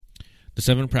The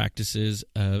 7 Practices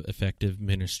of Effective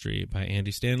Ministry by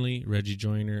Andy Stanley, Reggie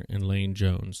Joyner, and Lane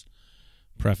Jones.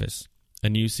 Preface. A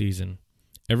new season.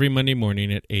 Every Monday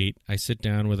morning at 8, I sit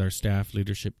down with our staff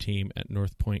leadership team at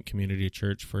North Point Community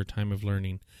Church for a time of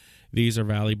learning. These are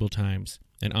valuable times,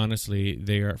 and honestly,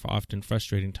 they are often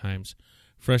frustrating times.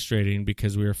 Frustrating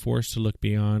because we are forced to look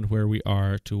beyond where we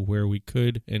are to where we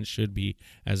could and should be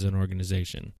as an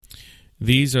organization.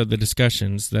 These are the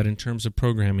discussions that, in terms of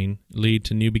programming, lead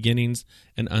to new beginnings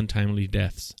and untimely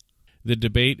deaths. The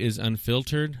debate is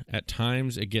unfiltered. At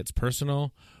times, it gets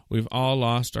personal. We've all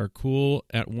lost our cool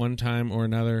at one time or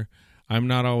another. I'm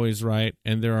not always right,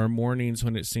 and there are mornings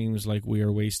when it seems like we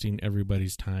are wasting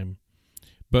everybody's time.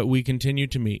 But we continue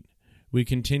to meet. We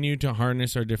continue to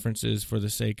harness our differences for the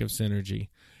sake of synergy.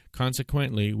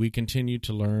 Consequently, we continue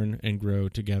to learn and grow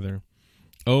together.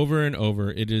 Over and over,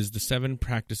 it is the 7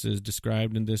 practices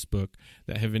described in this book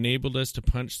that have enabled us to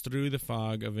punch through the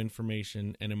fog of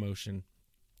information and emotion.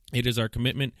 It is our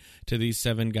commitment to these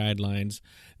 7 guidelines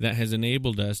that has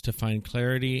enabled us to find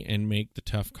clarity and make the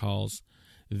tough calls.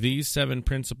 These 7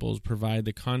 principles provide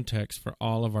the context for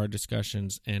all of our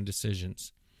discussions and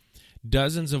decisions.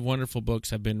 Dozens of wonderful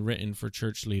books have been written for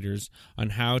church leaders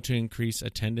on how to increase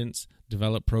attendance,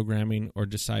 develop programming, or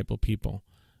disciple people.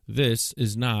 This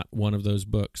is not one of those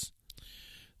books.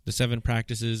 The 7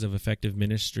 Practices of Effective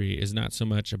Ministry is not so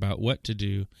much about what to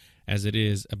do as it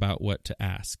is about what to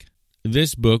ask.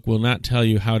 This book will not tell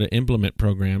you how to implement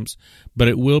programs, but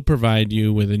it will provide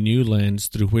you with a new lens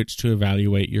through which to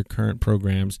evaluate your current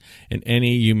programs and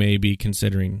any you may be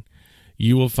considering.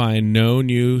 You will find no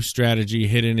new strategy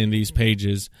hidden in these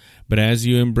pages, but as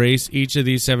you embrace each of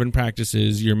these 7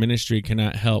 practices, your ministry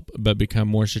cannot help but become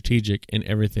more strategic in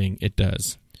everything it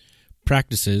does.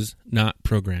 Practices, not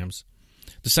programs.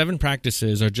 The 7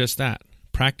 practices are just that,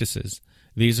 practices.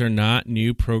 These are not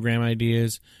new program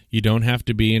ideas. You don't have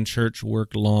to be in church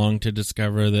work long to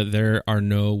discover that there are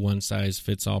no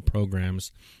one-size-fits-all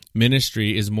programs.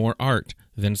 Ministry is more art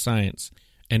than science,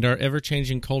 and our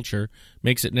ever-changing culture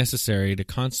makes it necessary to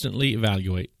constantly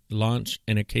evaluate, launch,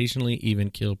 and occasionally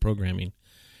even kill programming.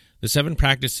 The 7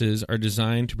 practices are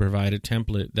designed to provide a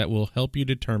template that will help you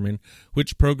determine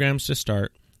which programs to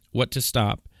start, what to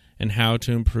stop, and how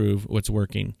to improve what's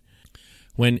working.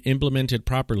 When implemented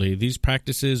properly, these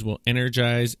practices will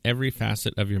energize every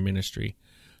facet of your ministry.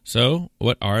 So,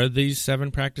 what are these 7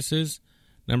 practices?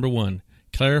 Number 1,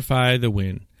 clarify the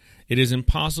when. It is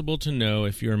impossible to know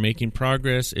if you are making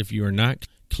progress if you are not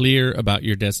clear about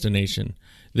your destination.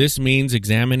 This means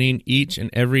examining each and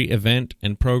every event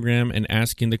and program and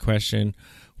asking the question,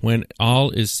 when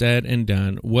all is said and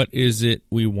done, what is it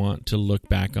we want to look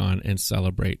back on and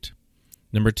celebrate?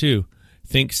 Number 2,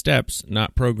 think steps,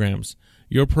 not programs.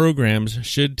 Your programs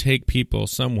should take people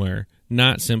somewhere,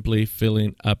 not simply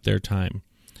filling up their time.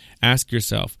 Ask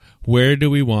yourself, where do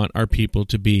we want our people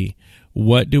to be?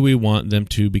 What do we want them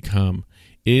to become?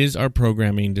 Is our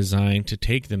programming designed to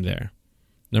take them there?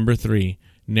 Number 3,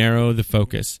 narrow the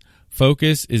focus.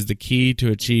 Focus is the key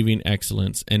to achieving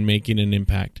excellence and making an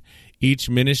impact. Each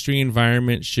ministry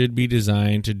environment should be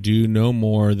designed to do no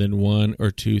more than 1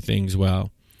 or 2 things well.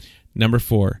 Number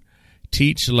 4,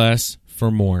 teach less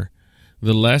for more.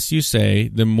 The less you say,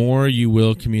 the more you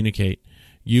will communicate.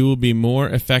 You will be more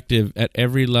effective at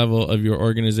every level of your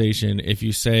organization if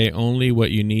you say only what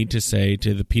you need to say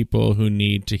to the people who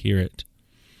need to hear it.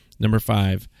 Number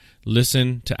 5,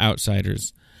 listen to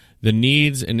outsiders. The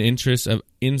needs and interests of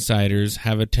insiders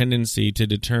have a tendency to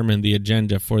determine the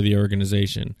agenda for the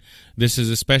organization. This is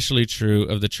especially true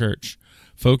of the church.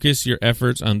 Focus your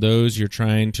efforts on those you're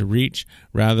trying to reach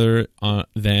rather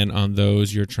than on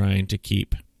those you're trying to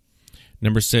keep.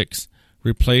 Number 6,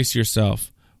 replace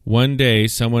yourself. One day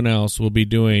someone else will be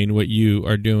doing what you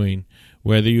are doing.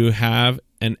 Whether you have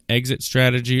an exit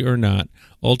strategy or not,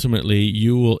 ultimately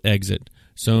you will exit.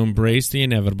 So embrace the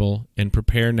inevitable and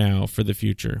prepare now for the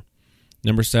future.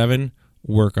 Number 7,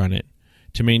 work on it.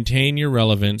 To maintain your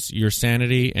relevance, your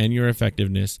sanity, and your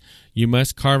effectiveness, you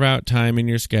must carve out time in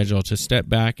your schedule to step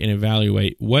back and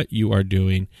evaluate what you are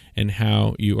doing and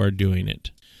how you are doing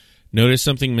it. Notice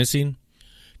something missing?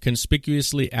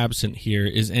 Conspicuously absent here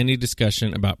is any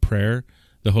discussion about prayer,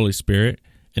 the Holy Spirit,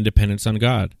 and dependence on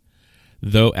God.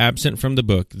 Though absent from the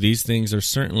book, these things are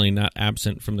certainly not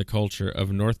absent from the culture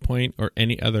of North Point or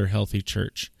any other healthy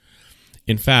church.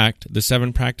 In fact, the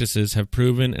 7 practices have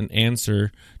proven an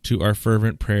answer to our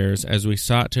fervent prayers as we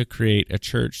sought to create a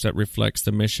church that reflects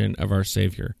the mission of our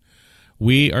Savior.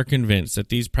 We are convinced that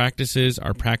these practices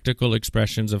are practical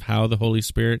expressions of how the Holy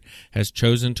Spirit has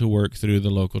chosen to work through the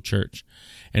local church,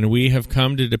 and we have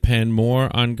come to depend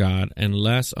more on God and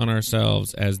less on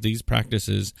ourselves, as these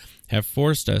practices have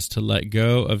forced us to let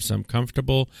go of some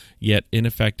comfortable yet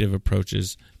ineffective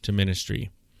approaches to ministry.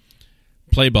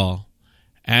 Play ball.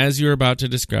 As you're about to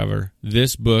discover,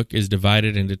 this book is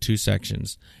divided into two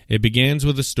sections. It begins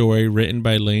with a story written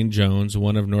by Lane Jones,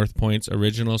 one of North Point's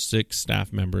original 6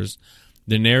 staff members.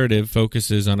 The narrative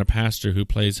focuses on a pastor who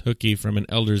plays hooky from an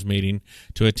elders meeting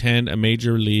to attend a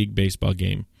Major League Baseball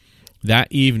game. That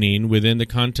evening, within the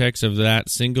context of that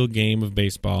single game of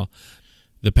baseball,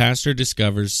 the pastor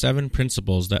discovers 7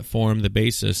 principles that form the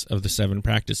basis of the 7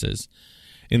 practices.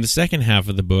 In the second half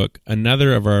of the book,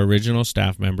 another of our original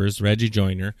staff members, Reggie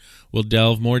Joyner, will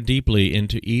delve more deeply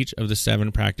into each of the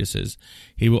 7 practices.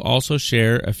 He will also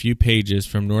share a few pages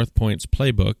from North Point's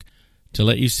playbook to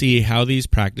let you see how these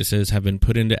practices have been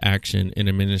put into action in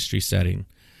a ministry setting.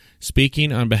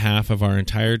 Speaking on behalf of our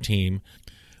entire team,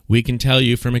 we can tell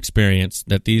you from experience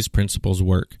that these principles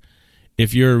work.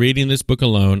 If you are reading this book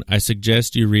alone, I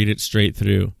suggest you read it straight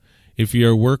through. If you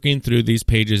are working through these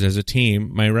pages as a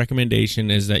team, my recommendation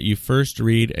is that you first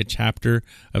read a chapter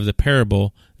of the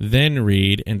parable, then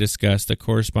read and discuss the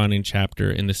corresponding chapter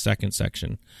in the second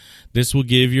section. This will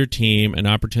give your team an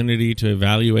opportunity to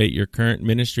evaluate your current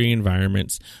ministry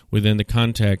environments within the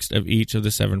context of each of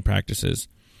the 7 practices.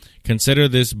 Consider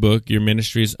this book your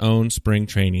ministry's own spring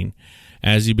training.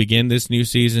 As you begin this new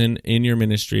season in your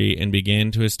ministry and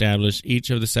begin to establish each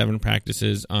of the 7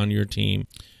 practices on your team,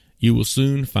 you will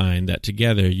soon find that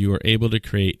together you are able to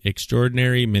create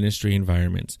extraordinary ministry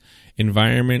environments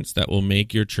that will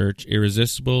make your church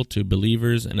irresistible to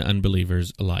believers and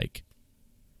unbelievers alike.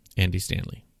 Andy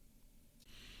Stanley.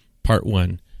 Part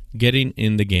 1. Getting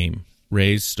in the Game.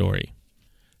 Ray's Story.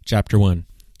 Chapter 1.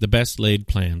 The Best Laid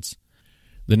Plans.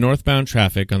 The northbound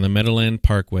traffic on the Meadowland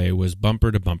Parkway was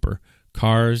bumper to bumper.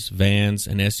 Cars, vans,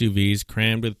 and SUVs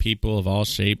crammed with people of all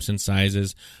shapes and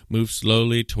sizes moved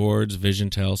slowly towards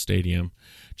VisionTel Stadium.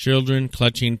 Children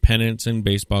clutching pennants and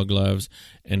baseball gloves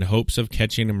and hopes of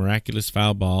catching a miraculous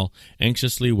foul ball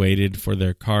anxiously waited for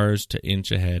their cars to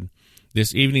inch ahead.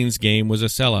 This evening's game was a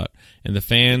sellout, and the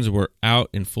fans were out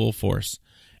in full force.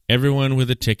 Everyone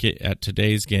with a ticket at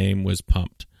today's game was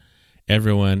pumped.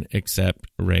 Everyone except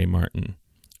Ray Martin.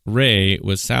 Ray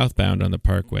was southbound on the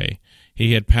Parkway.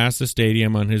 He had passed the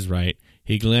stadium on his right.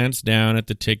 He glanced down at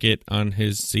the ticket on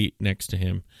his seat next to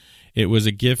him. It was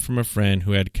a gift from a friend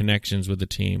who had connections with the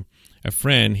team, a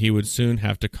friend he would soon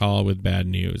have to call with bad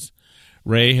news.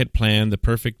 Ray had planned the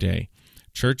perfect day.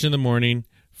 Church in the morning,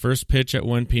 first pitch at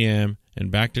 1 p.m.,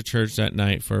 and back to church that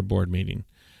night for a board meeting.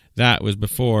 That was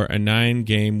before a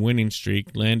 9-game winning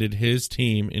streak landed his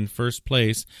team in first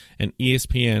place, and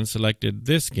ESPN selected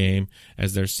this game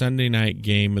as their Sunday night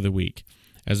game of the week.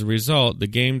 As a result, the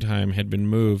game time had been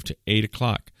moved to 8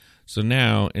 o'clock. So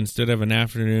now, instead of an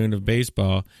afternoon of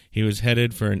baseball, he was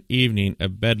headed for an evening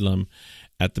of bedlam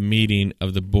at the meeting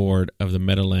of the board of the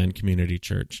Meadowland Community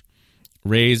Church.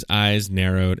 Ray's eyes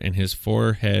narrowed and his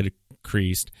forehead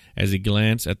creased as he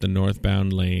glanced at the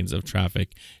northbound lanes of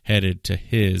traffic headed to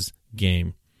his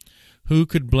game. Who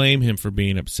could blame him for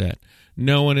being upset?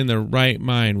 No one in their right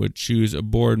mind would choose a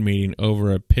board meeting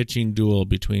over a pitching duel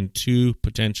between 2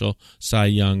 potential Cy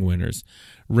Young winners.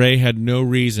 Ray had no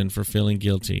reason for feeling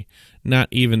guilty. Not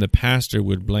even the pastor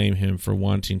would blame him for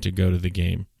wanting to go to the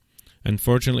game.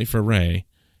 Unfortunately for Ray,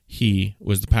 he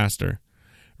was the pastor.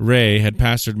 Ray had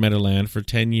pastored Meadowland for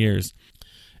 10 years,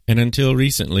 and until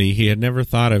recently he had never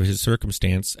thought of his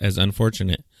circumstance as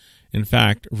unfortunate. In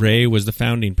fact, Ray was the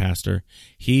founding pastor.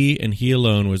 He and he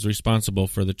alone was responsible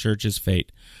for the church's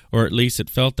fate, or at least it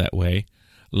felt that way.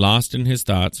 Lost in his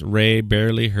thoughts, Ray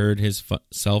barely heard his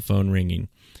cell phone ringing.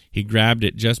 He grabbed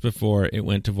it just before it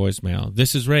went to voicemail.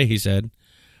 "This is Ray," he said.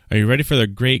 "Are you ready for the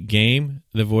great game?"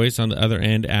 the voice on the other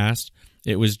end asked.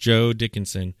 It was Joe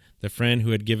Dickinson, the friend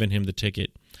who had given him the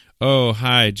ticket. "Oh,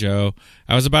 hi, Joe.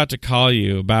 I was about to call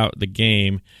you about the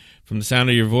game. From the sound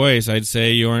of your voice, I'd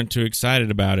say you aren't too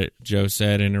excited about it," Joe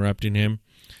said, interrupting him.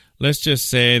 "Let's just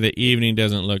say the evening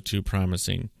doesn't look too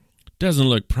promising." "Doesn't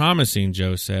look promising,"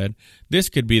 Joe said. "This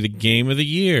could be the game of the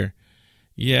year."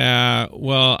 "Yeah,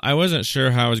 well, I wasn't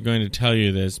sure how I was going to tell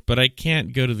you this, but I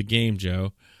can't go to the game,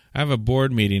 Joe. I have a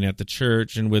board meeting at the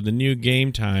church, and with the new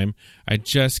game time, I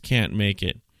just can't make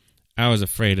it." "I was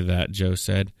afraid of that," Joe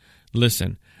said.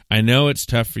 "Listen, I know it's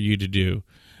tough for you to do,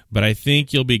 but I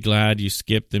think you'll be glad you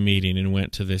skipped the meeting and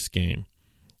went to this game."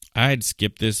 "I'd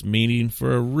skip this meeting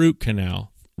for a root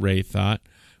canal," Ray thought.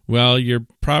 "Well, you're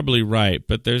probably right,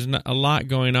 but there's a lot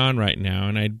going on right now,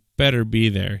 and I'd Better be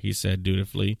there, he said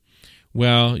dutifully.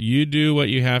 Well, you do what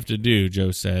you have to do,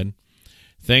 Joe said.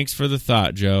 Thanks for the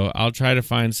thought, Joe. I'll try to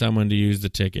find someone to use the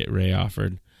ticket, Ray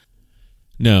offered.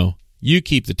 No, you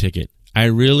keep the ticket. I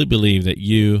really believe that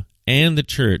you and the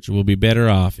church will be better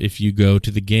off if you go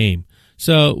to the game.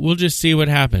 So we'll just see what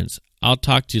happens. I'll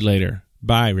talk to you later.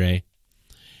 Bye, Ray.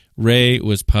 Ray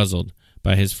was puzzled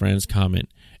by his friend's comment,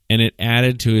 and it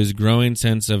added to his growing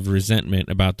sense of resentment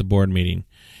about the board meeting.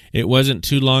 It wasn't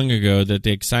too long ago that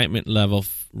the excitement level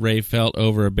Ray felt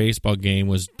over a baseball game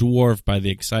was dwarfed by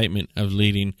the excitement of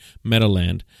leading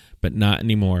Meadowland, but not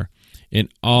anymore. In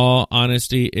all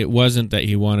honesty, it wasn't that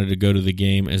he wanted to go to the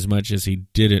game as much as he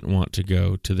didn't want to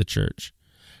go to the church.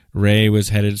 Ray was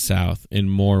headed south in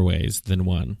more ways than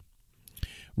one.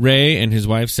 Ray and his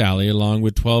wife Sally, along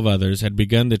with 12 others, had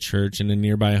begun the church in a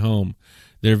nearby home.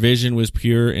 Their vision was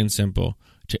pure and simple,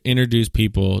 to introduce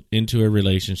people into a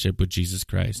relationship with Jesus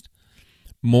Christ.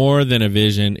 More than a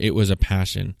vision, it was a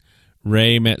passion.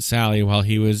 Ray met Sally while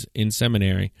he was in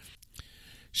seminary.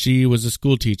 She was a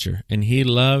school teacher, and he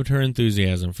loved her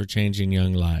enthusiasm for changing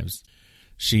young lives.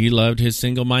 She loved his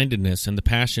single-mindedness and the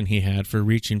passion he had for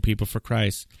reaching people for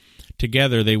Christ.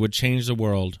 Together, they would change the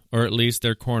world, or at least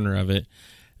their corner of it.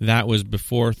 That was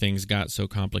before things got so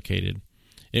complicated.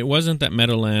 It wasn't that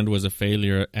Meadowland was a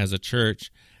failure as a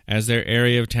church. As their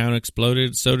area of town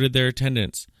exploded, so did their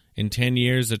attendance. In 10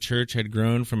 years, the church had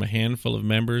grown from a handful of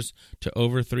members to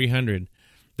over 300.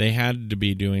 They had to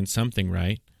be doing something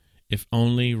right. If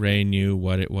only Ray knew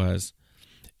what it was.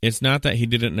 It's not that he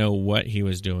didn't know what he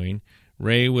was doing.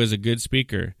 Ray was a good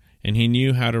speaker, and he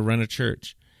knew how to run a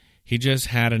church. He just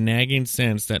had a nagging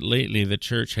sense that lately the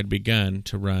church had begun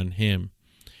to run him.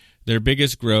 Their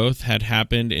biggest growth had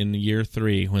happened in year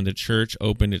 3 when the church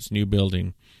opened its new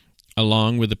building.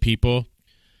 Along with the people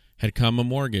had come a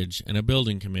mortgage and a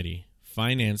building committee.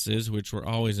 Finances, which were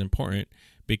always important,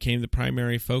 became the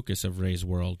primary focus of Ray's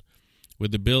world.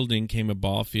 With the building came a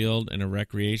ball field and a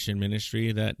recreation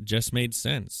ministry that just made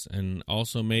sense and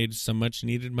also made some much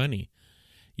needed money.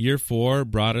 Year 4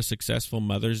 brought a successful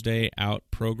Mother's Day Out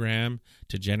program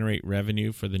to generate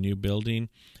revenue for the new building,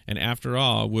 and after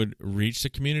all, would reach the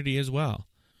community as well.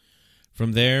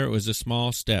 From there, it was a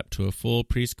small step to a full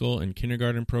preschool and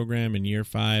kindergarten program in Year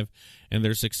 5, and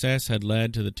their success had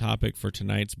led to the topic for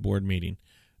tonight's board meeting,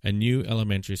 a new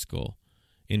elementary school.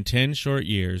 In 10 short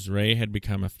years, Ray had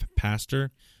become a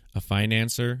pastor, a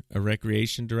financer, a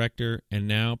recreation director, and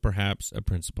now perhaps a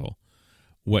principal.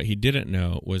 What he didn't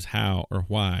know was how or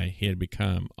why he had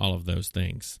become all of those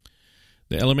things.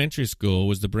 The elementary school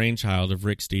was the brainchild of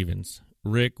Rick Stevens.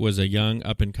 Rick was a young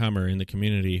up-and-comer in the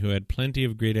community who had plenty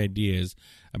of great ideas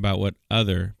about what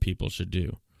other people should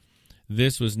do.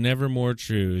 This was never more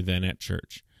true than at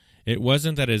church. It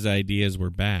wasn't that his ideas were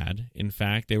bad. In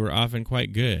fact, they were often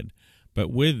quite good.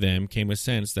 But with them came a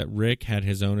sense that Rick had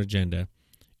his own agenda.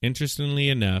 Interestingly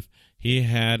enough, he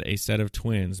had a set of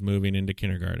twins moving into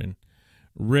kindergarten.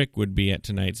 Rick would be at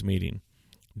tonight's meeting.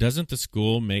 Doesn't the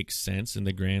school make sense in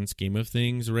the grand scheme of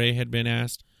things, Ray had been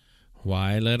asked.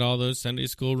 Why let all those Sunday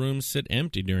school rooms sit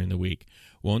empty during the week?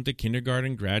 Won't the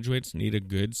kindergarten graduates need a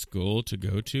good school to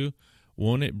go to?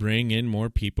 Won't it bring in more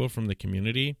people from the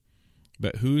community?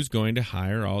 But who's going to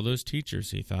hire all those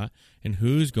teachers, he thought, and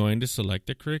who's going to select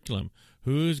the curriculum?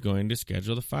 Who's going to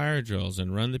schedule the fire drills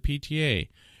and run the PTA?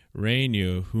 Ray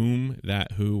knew whom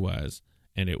that who was,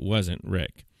 and it wasn't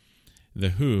Rick. The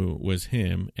who was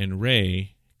him, and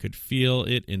Ray could feel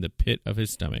it in the pit of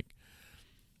his stomach.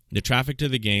 The traffic to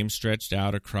the game stretched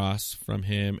out across from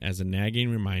him as a nagging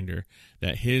reminder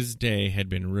that his day had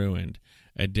been ruined.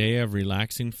 A day of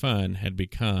relaxing fun had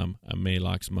become a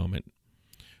Maalox moment.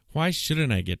 Why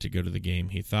shouldn't I get to go to the game,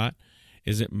 he thought.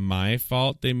 Is it my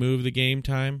fault they moved the game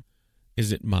time?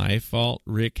 Is it my fault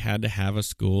Rick had to have a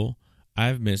school?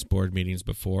 I've missed board meetings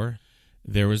before.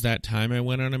 There was that time I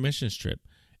went on a missions trip,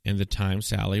 and the time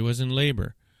Sally was in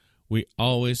labor. We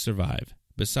always survive.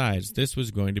 Besides, this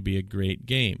was going to be a great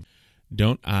game.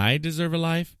 Don't I deserve a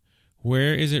life?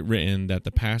 Where is it written that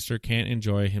the pastor can't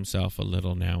enjoy himself a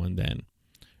little now and then?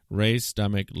 Ray's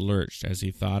stomach lurched as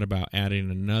he thought about adding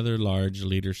another large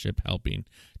leadership helping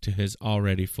to his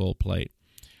already full plate.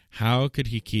 How could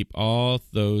he keep all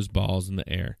those balls in the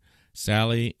air?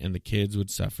 Sally and the kids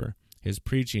would suffer. His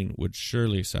preaching would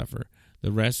surely suffer.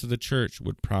 The rest of the church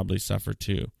would probably suffer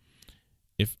too.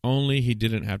 If only he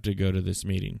didn't have to go to this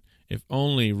meeting. If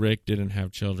only Rick didn't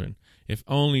have children. If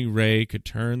only Ray could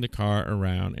turn the car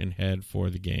around and head for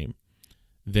the game.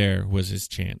 There was his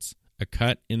chance. A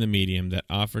cut in the medium that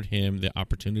offered him the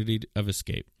opportunity of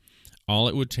escape. All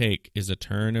it would take is a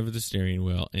turn of the steering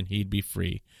wheel and he'd be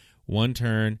free. One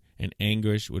turn, and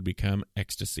anguish would become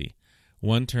ecstasy.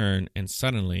 One turn, and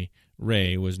suddenly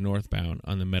Ray was northbound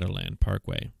on the Meadowland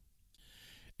Parkway.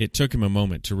 It took him a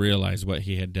moment to realize what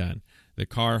he had done. The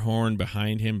car horn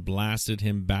behind him blasted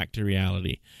him back to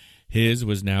reality. His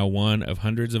was now one of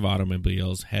hundreds of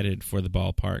automobiles headed for the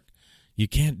ballpark. "You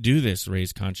can't do this,"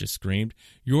 Ray's conscience screamed.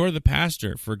 "You're the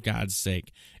pastor, for God's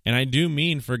sake. And I do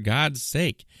mean for God's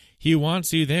sake. He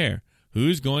wants you there.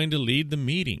 Who's going to lead the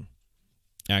meeting?"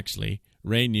 Actually,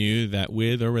 Ray knew that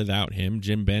with or without him,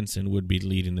 Jim Benson would be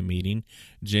leading the meeting.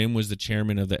 Jim was the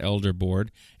chairman of the elder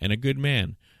board and a good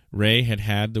man. Ray had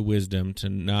had the wisdom to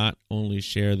not only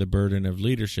share the burden of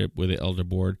leadership with the elder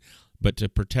board, but to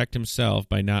protect himself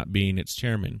by not being its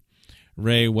chairman.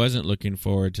 Ray wasn't looking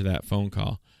forward to that phone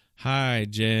call. "Hi,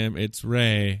 Jim, it's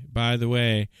Ray. By the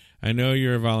way, I know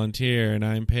you're a volunteer and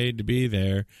I'm paid to be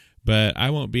there, but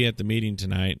I won't be at the meeting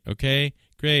tonight. Okay?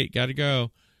 Great, gotta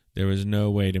go." There was no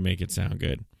way to make it sound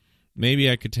good. Maybe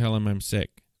I could tell him I'm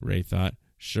sick, Ray thought.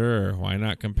 Sure, why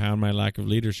not compound my lack of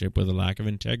leadership with a lack of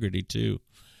integrity, too?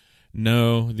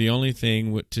 No, the only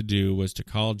thing to do was to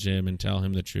call Jim and tell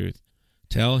him the truth.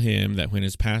 Tell him that when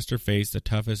his pastor faced the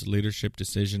toughest leadership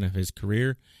decision of his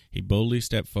career, he boldly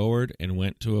stepped forward and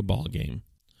went to a ball game.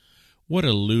 "What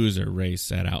a loser," Ray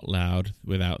said out loud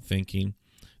without thinking.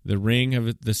 The ring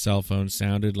of the cell phone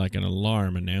sounded like an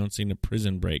alarm announcing a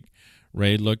prison break.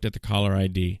 Ray looked at the caller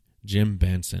ID. Jim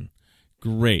Benson.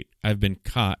 "Great, I've been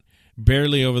caught.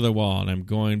 Barely over the wall, and I'm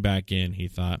going back in," he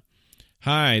thought.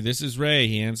 "Hi, this is Ray,"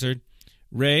 he answered.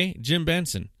 "Ray, Jim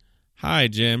Benson." "Hi,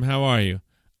 Jim, how are you?"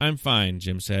 "I'm fine,"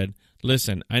 Jim said.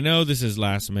 "Listen, I know this is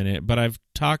last minute, but I've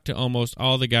talked to almost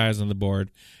all the guys on the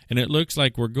board, and it looks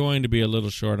like we're going to be a little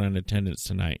short on attendance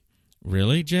tonight."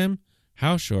 "Really, Jim?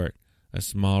 How short?" A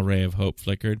small ray of hope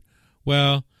flickered.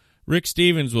 "Well, Rick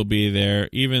Stevens will be there,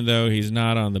 even though he's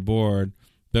not on the board,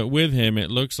 but with him it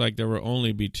looks like there will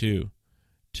only be two."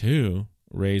 "Two?"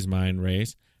 Ray's mind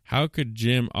raced. How could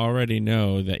Jim already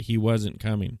know that he wasn't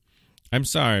coming? "I'm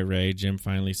sorry, Ray," Jim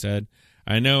finally said.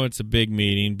 "I know it's a big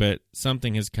meeting, but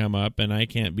something has come up and I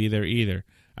can't be there either.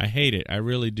 I hate it, I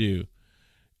really do."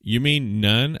 "You mean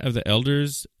none of the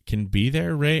elders can be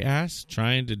there?" Ray asked,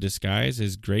 trying to disguise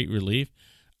his great relief.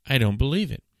 "I don't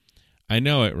believe it." "I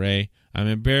know it, Ray. I'm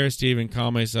embarrassed to even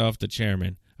call myself the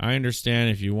chairman. I understand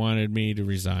if you wanted me to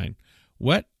resign."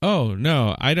 "What? Oh,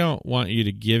 no, I don't want you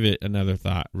to give it another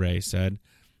thought," Ray said.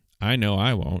 "I know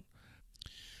I won't.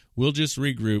 We'll just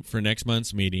regroup for next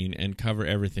month's meeting and cover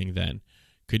everything then.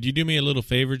 Could you do me a little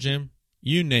favor, Jim?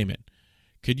 You name it.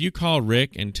 Could you call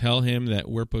Rick and tell him that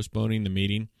we're postponing the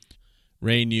meeting?"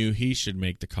 Ray knew he should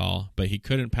make the call, but he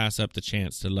couldn't pass up the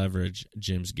chance to leverage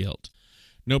Jim's guilt.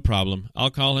 "No problem. I'll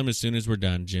call him as soon as we're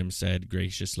done," Jim said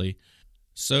graciously.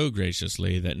 So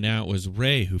graciously that now it was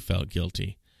Ray who felt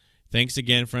guilty. "Thanks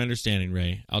again for understanding,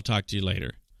 Ray. I'll talk to you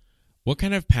later." "What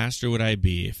kind of pastor would I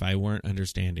be if I weren't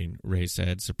understanding?" Ray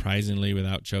said, surprisingly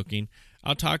without choking.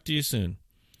 "I'll talk to you soon."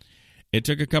 It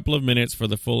took a couple of minutes for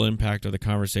the full impact of the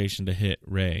conversation to hit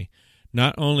Ray.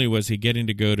 Not only was he getting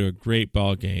to go to a great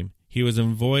ball game, he was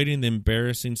avoiding the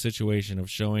embarrassing situation of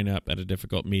showing up at a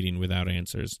difficult meeting without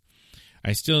answers.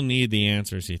 "I still need the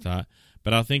answers," he thought,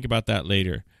 "but I'll think about that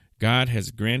later. God has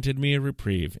granted me a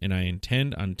reprieve, and I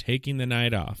intend on taking the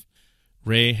night off."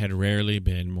 Ray had rarely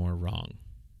been more wrong.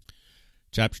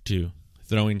 Chapter 2.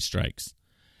 Throwing Strikes.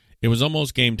 It was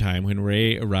almost game time when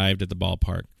Ray arrived at the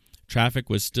ballpark. Traffic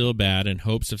was still bad, and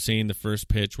hopes of seeing the first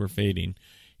pitch were fading.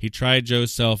 He tried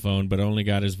Joe's cell phone, but only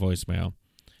got his voicemail.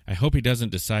 "I hope he doesn't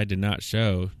decide to not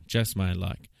show. Just my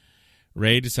luck."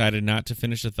 Ray decided not to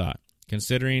finish the thought.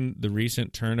 Considering the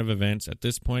recent turn of events, at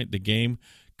this point the game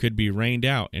could be rained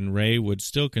out, and Ray would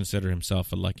still consider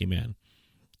himself a lucky man.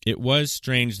 It was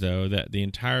strange, though, that the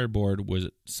entire board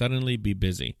would suddenly be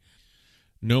busy.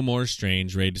 No more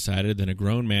strange, Ray decided, than a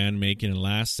grown man making a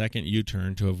last-second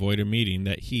U-turn to avoid a meeting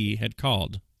that he had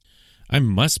called. "I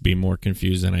must be more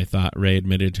confused than I thought," Ray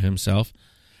admitted to himself.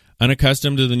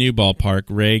 Unaccustomed to the new ballpark,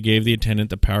 Ray gave the attendant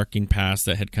the parking pass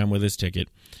that had come with his ticket.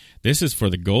 "This is for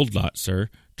the gold lot, sir.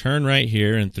 Turn right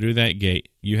here and through that gate.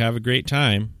 You have a great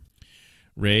time."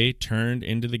 Ray turned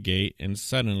into the gate, and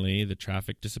suddenly the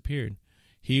traffic disappeared.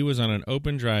 He was on an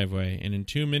open driveway, and in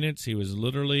 2 minutes he was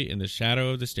literally in the shadow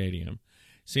of the stadium.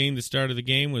 Seeing the start of the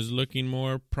game was looking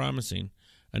more promising.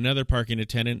 Another parking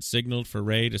attendant signaled for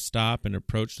Ray to stop and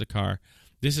approach the car.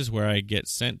 "This is where I get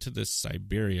sent to the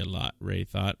Siberia lot," Ray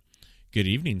thought. "Good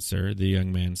evening, sir," the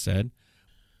young man said.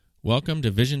 "Welcome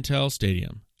to Visiontel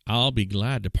Stadium. I'll be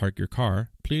glad to park your car.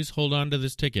 Please hold on to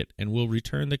this ticket, and we'll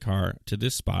return the car to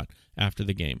this spot after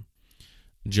the game."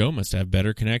 Joe must have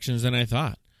better connections than I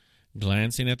thought.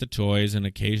 Glancing at the toys and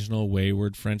occasional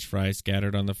wayward French fry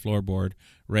scattered on the floorboard,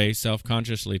 Ray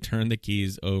self-consciously turned the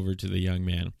keys over to the young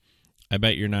man. "I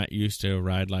bet you're not used to a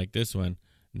ride like this one."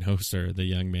 "No, sir," the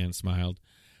young man smiled.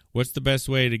 "What's the best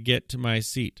way to get to my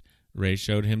seat?" Ray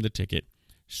showed him the ticket.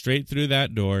 "Straight through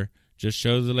that door. Just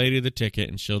show the lady the ticket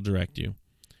and she'll direct you."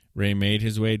 Ray made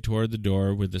his way toward the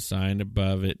door with the sign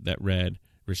above it that read,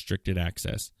 "Restricted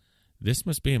Access." "This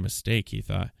must be a mistake," he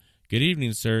thought. "Good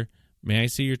evening, sir. May I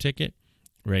see your ticket?"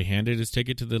 Ray handed his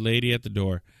ticket to the lady at the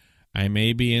door. "I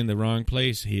may be in the wrong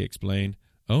place," he explained.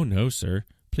 "Oh, no, sir.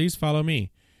 Please follow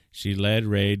me." She led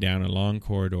Ray down a long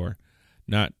corridor.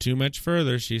 "Not too much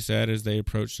further," she said as they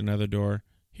approached another door.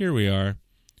 "Here we are."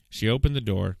 She opened the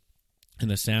door, and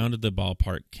the sound of the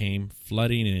ballpark came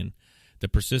flooding in. The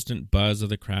persistent buzz of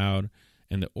the crowd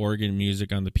and the organ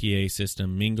music on the PA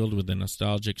system mingled with the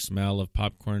nostalgic smell of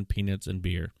popcorn, peanuts, and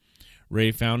beer.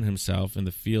 Ray found himself in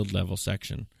the field level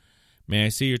section. "May I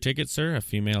see your ticket, sir?" a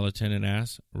female attendant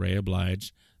asked. Ray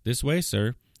obliged. "This way,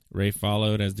 sir." Ray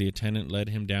followed as the attendant led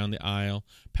him down the aisle,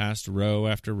 past row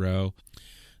after row.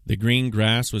 The green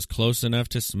grass was close enough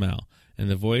to smell, and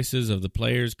the voices of the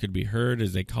players could be heard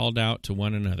as they called out to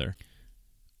one another.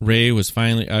 Ray was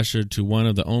finally ushered to one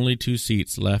of the only two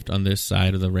seats left on this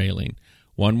side of the railing.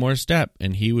 One more step,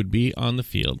 and he would be on the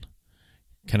field.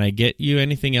 "Can I get you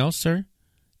anything else, sir?"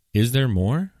 "Is there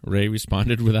more?" Ray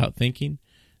responded without thinking.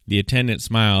 The attendant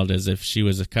smiled as if she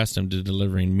was accustomed to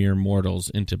delivering mere mortals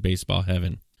into baseball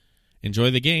heaven.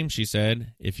 "Enjoy the game," she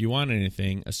said. "If you want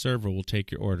anything, a server will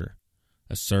take your order."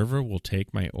 "A server will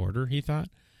take my order," he thought.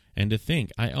 "And to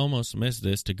think, I almost missed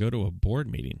this to go to a board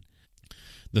meeting."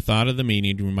 The thought of the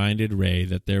meeting reminded Ray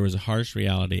that there was a harsh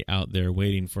reality out there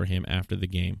waiting for him after the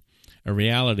game, a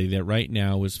reality that right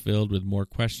now was filled with more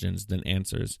questions than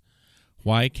answers.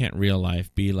 Why can't real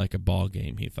life be like a ball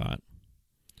game, he thought.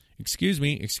 Excuse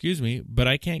me, but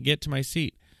I can't get to my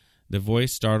seat." The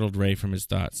voice startled Ray from his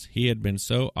thoughts. He had been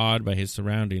so awed by his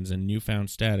surroundings and newfound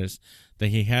status that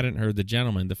he hadn't heard the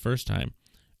gentleman the first time.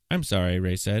 "I'm sorry,"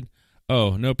 Ray said.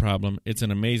 "Oh, no problem. It's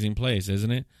an amazing place,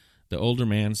 isn't it?" the older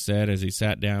man said as he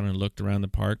sat down and looked around the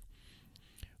park.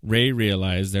 Ray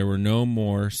realized there were no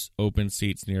more open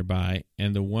seats nearby,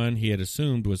 and the one he had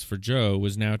assumed was for Joe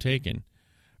was now taken.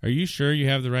 "Are you sure you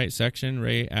have the right section?"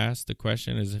 Ray asked the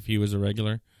question as if he was a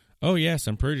regular. "Oh, yes,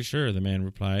 I'm pretty sure," the man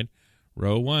replied.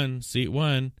 "Row 1, seat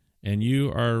 1, and you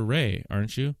are Ray,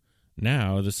 aren't you?"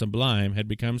 Now the sublime had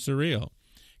become surreal.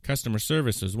 Customer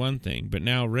service was one thing, but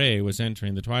now Ray was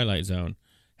entering the twilight zone.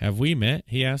 "Have we met?"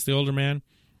 he asked the older man.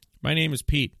 "My name is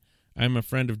Pete. I'm a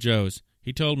friend of Joe's.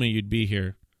 He told me you'd be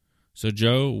here." "So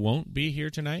Joe won't be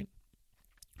here tonight?"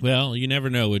 "Well, you never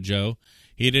know with Joe.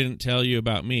 He didn't tell you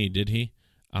about me, did he?"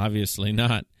 "Obviously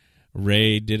not."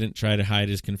 Ray didn't try to hide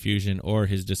his confusion or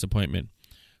his disappointment.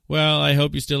 "Well, I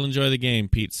hope you still enjoy the game,"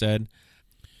 Pete said.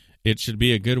 "It should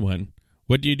be a good one.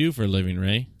 What do you do for a living,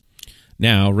 Ray?"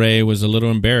 Now, Ray was a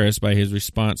little embarrassed by his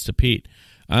response to Pete.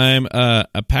 "I'm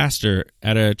a pastor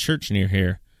at a church near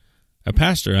here." "A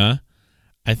pastor, huh?"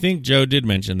 "I think Joe did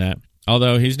mention that,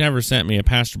 although he's never sent me a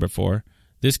pastor before.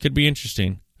 This could be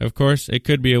interesting. Of course, it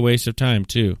could be a waste of time,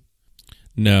 too."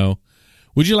 "No.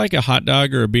 Would you like a hot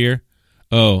dog or a beer?"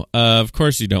 "Oh, of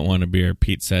course you don't want a beer,"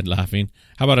 Pete said, laughing.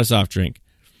 "How about a soft drink?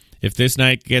 If this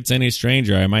night gets any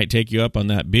stranger, I might take you up on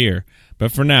that beer,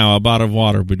 but for now, a bottle of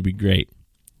water would be great."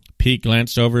 Pete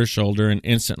glanced over his shoulder, and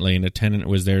instantly an attendant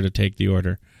was there to take the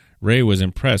order. Ray was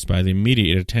impressed by the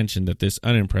immediate attention that this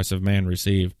unimpressive man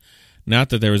received. Not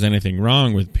that there was anything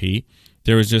wrong with Pete.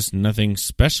 There was just nothing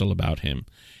special about him.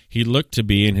 He looked to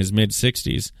be in his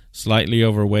mid-60s, slightly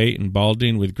overweight and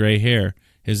balding with gray hair.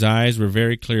 His eyes were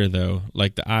very clear, though,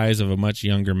 like the eyes of a much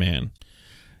younger man.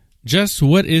 "Just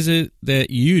what is it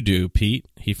that you do, Pete?"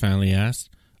 he finally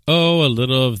asked. "Oh, a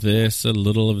little of this, a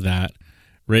little of that."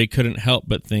 Ray couldn't help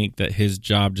but think that his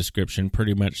job description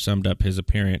pretty much summed up his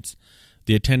appearance.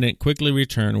 The attendant quickly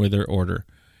returned with her order.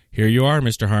 "Here you are,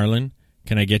 Mr. Harlan.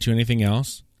 Can I get you anything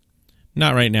else?"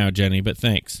 "Not right now, Jenny, but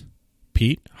thanks."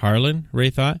 Pete Harlan, Ray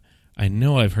thought. I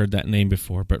know I've heard that name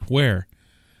before, but where?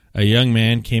 A young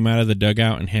man came out of the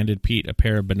dugout and handed Pete a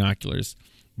pair of binoculars.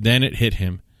 Then it hit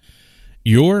him.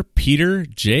 "You're Peter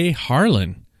J.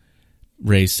 Harlan,"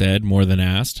 Ray said, more than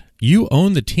asked. "You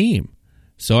own the team."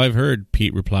 "So I've heard,"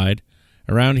 Pete replied.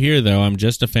 "Around here, though, I'm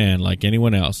just a fan like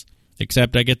anyone else.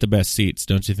 Except I get the best seats,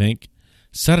 don't you think?"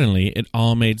 Suddenly, it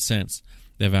all made sense.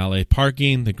 The valet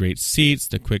parking, the great seats,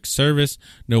 the quick service.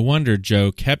 No wonder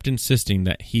Joe kept insisting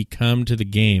that he come to the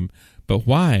game. But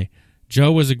why?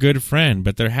 Joe was a good friend,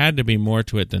 but there had to be more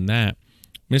to it than that.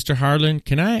 "Mr. Harlan,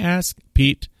 can I ask—"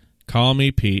 "Pete. Call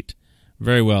me Pete."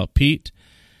 "Very well, Pete.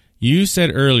 You said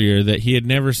earlier that he had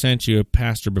never sent you a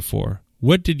pastor before.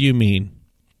 What did you mean?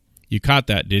 You caught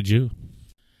that, did you?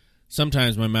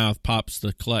 Sometimes my mouth pops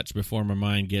the clutch before my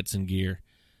mind gets in gear.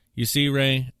 You see,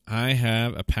 Ray, I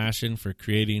have a passion for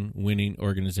creating winning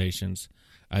organizations.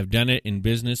 I've done it in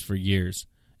business for years.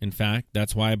 In fact,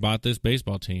 that's why I bought this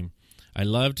baseball team. I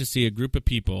love to see a group of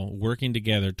people working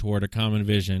together toward a common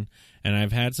vision, and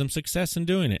I've had some success in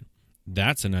doing it.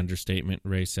 That's an understatement,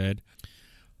 Ray said.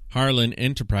 Harlan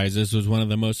Enterprises was one of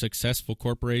the most successful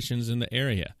corporations in the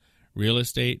area. Real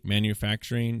estate,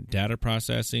 manufacturing, data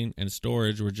processing, and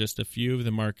storage were just a few of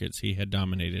the markets he had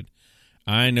dominated.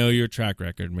 I know your track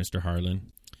record, Mr.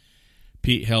 Harlan.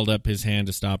 Pete held up his hand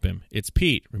to stop him. It's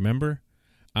Pete, remember?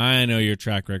 I know your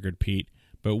track record, Pete,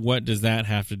 but what does that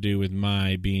have to do with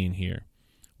my being here?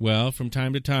 Well, from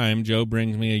time to time, Joe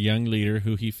brings me a young leader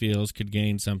who he feels could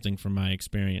gain something from my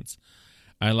experience.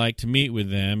 I like to meet with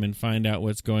them and find out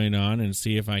what's going on and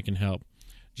see if I can help.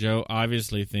 Joe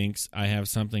obviously thinks I have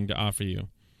something to offer you.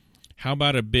 How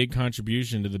about a big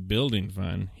contribution to the building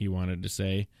fund, he wanted to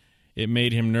say. It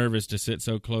made him nervous to sit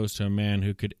so close to a man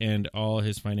who could end all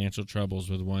his financial troubles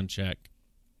with one check.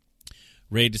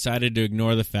 Ray decided to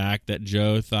ignore the fact that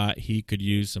Joe thought he could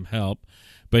use some help,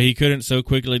 but he couldn't so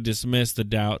quickly dismiss the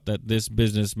doubt that this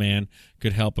businessman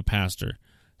could help a pastor.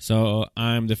 So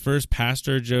I'm the first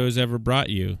pastor Joe's ever brought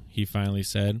you, he finally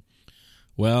said.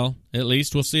 Well, at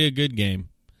least we'll see a good game.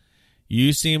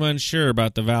 You seem unsure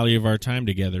about the value of our time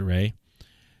together, Ray.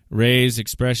 Ray's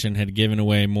expression had given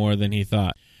away more than he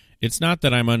thought. It's not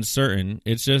that I'm uncertain.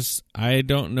 It's just I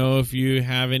don't know if you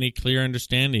have any clear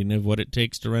understanding of what it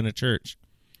takes to run a church.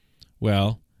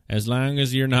 Well, as long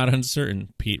as you're not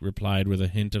uncertain, Pete replied with a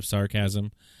hint of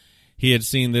sarcasm. He had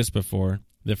seen this before.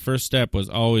 The first step was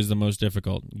always the most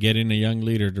difficult, getting a young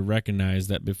leader to recognize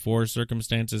that before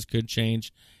circumstances could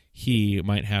change, he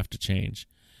might have to change.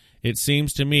 It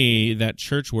seems to me that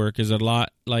church work is a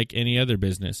lot like any other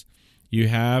business. You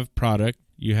have product,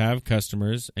 you have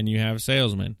customers, and you have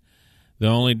salesmen. The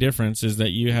only difference is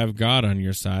that you have God on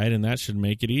your side, and that should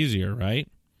make it easier, right?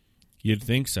 You'd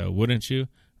think so, wouldn't you?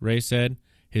 Ray said.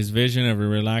 His vision of a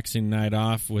relaxing night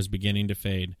off was beginning to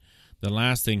fade. The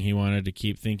last thing he wanted to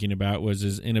keep thinking about was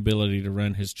his inability to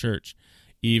run his church,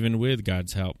 even with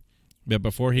God's help. But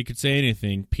before he could say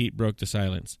anything, Pete broke the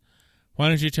silence. Why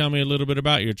don't you tell me a little bit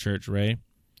about your church, Ray?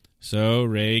 So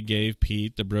Ray gave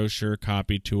Pete the brochure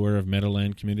copy tour of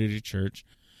Meadowland Community Church.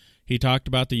 He talked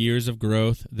about the years of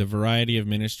growth, the variety of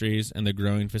ministries, and the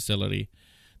growing facility.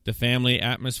 The family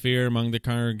atmosphere among the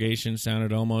congregation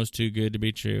sounded almost too good to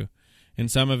be true,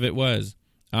 and some of it was.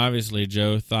 Obviously,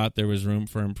 Joe thought there was room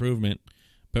for improvement,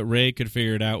 but Ray could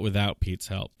figure it out without Pete's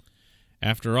help.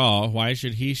 After all, why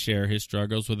should he share his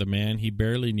struggles with a man he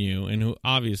barely knew and who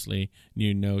obviously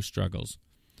knew no struggles?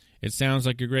 It sounds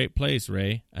like a great place,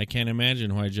 Ray. I can't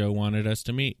imagine why Joe wanted us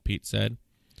to meet, Pete said.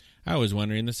 I was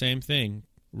wondering the same thing.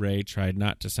 Ray tried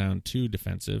not to sound too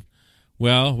defensive.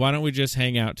 Well, why don't we just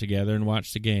hang out together and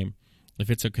watch the game? If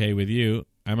it's okay with you,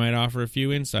 I might offer a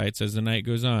few insights as the night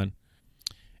goes on.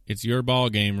 It's your ball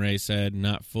game, Ray said,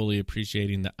 not fully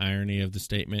appreciating the irony of the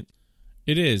statement.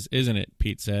 It is, isn't it?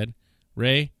 Pete said.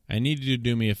 Ray, I need you to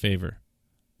do me a favor.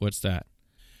 What's that?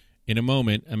 In a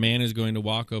moment, a man is going to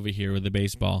walk over here with a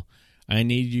baseball. I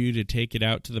need you to take it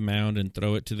out to the mound and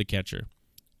throw it to the catcher.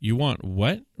 You want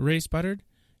what? Ray sputtered.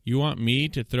 You want me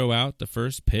to throw out the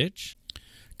first pitch?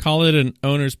 Call it an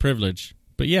owner's privilege.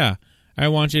 But yeah, I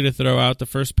want you to throw out the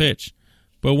first pitch.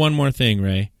 But one more thing,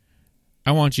 Ray.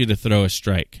 I want you to throw a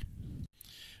strike.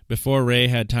 Before Ray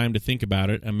had time to think about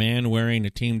it, a man wearing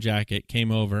a team jacket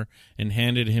came over and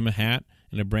handed him a hat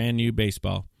and a brand new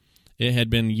baseball. It had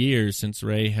been years since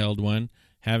Ray held one,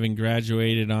 having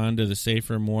graduated on to the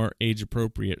safer, more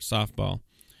age-appropriate softball.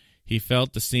 He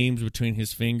felt the seams between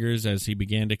his fingers as he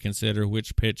began to consider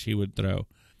which pitch he would throw.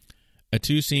 A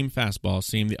two-seam fastball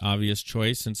seemed the obvious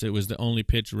choice since it was the only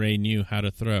pitch Ray knew how to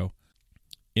throw.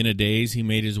 In a daze, he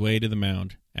made his way to the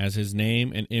mound. As his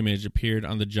name and image appeared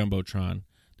on the Jumbotron,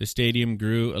 the stadium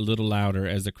grew a little louder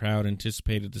as the crowd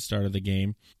anticipated the start of the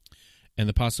game and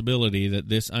the possibility that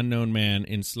this unknown man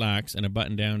in slacks and a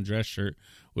button-down dress shirt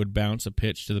would bounce a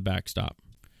pitch to the backstop.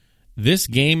 This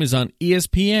game is on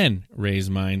ESPN, Ray's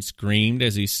mind screamed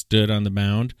as he stood on the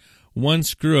mound. One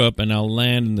screw-up and I'll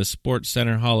land in the Sports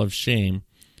Center Hall of Shame.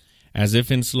 As if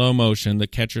in slow motion, the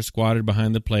catcher squatted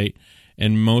behind the plate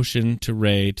and motioned to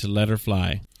Ray to let her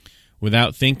fly.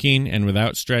 Without thinking and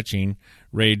without stretching,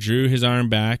 Ray drew his arm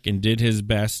back and did his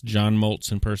best John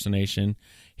Moltz impersonation.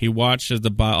 He watched as the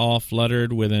ball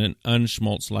fluttered with an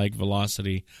un-Schmaltz-like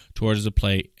velocity towards the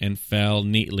plate and fell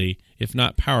neatly, if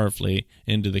not powerfully,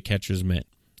 into the catcher's mitt.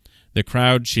 The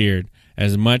crowd cheered,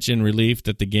 as much in relief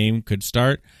that the game could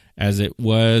start as it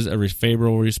was a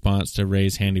favorable response to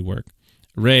Ray's handiwork.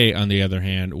 Ray, on the other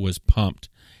hand, was pumped.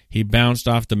 He bounced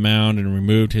off the mound and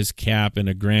removed his cap in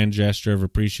a grand gesture of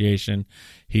appreciation.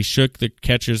 He shook the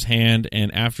catcher's hand,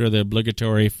 and after the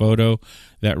obligatory photo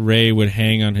that Ray would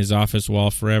hang on his office wall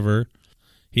forever,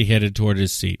 he headed toward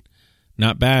his seat.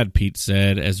 "Not bad," Pete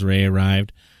said as Ray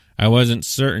arrived. "I wasn't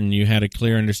certain you had a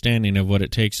clear understanding of what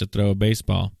it takes to throw a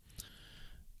baseball."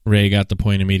 Ray got the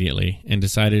point immediately and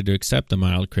decided to accept the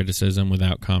mild criticism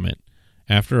without comment.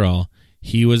 After all,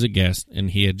 he was a guest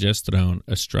and he had just thrown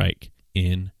a strike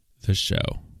in the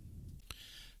show.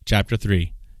 Chapter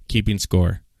 3. Keeping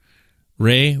Score.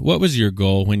 "Ray, what was your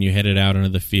goal when you headed out onto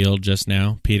the field just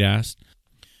now?" Pete asked.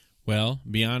 "Well,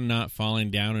 beyond not falling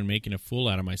down and making a fool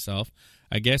out of myself,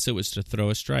 I guess it was to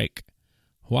throw a strike."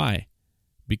 "Why?"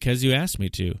 "Because you asked me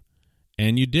to."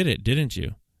 "And you did it, didn't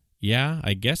you?" "Yeah,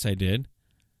 I guess I did."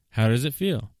 "How does it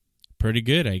feel?" "Pretty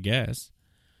good, I guess."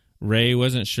 Ray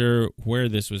wasn't sure where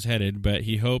this was headed, but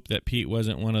he hoped that Pete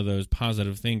wasn't one of those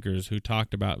positive thinkers who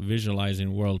talked about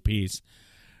visualizing world peace.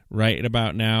 Right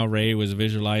about now, Ray was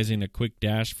visualizing a quick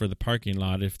dash for the parking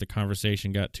lot if the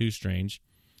conversation got too strange.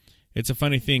 "It's a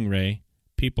funny thing, Ray.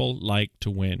 People like to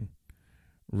win."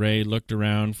 Ray looked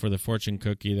around for the fortune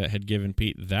cookie that had given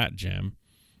Pete that gem.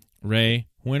 "Ray,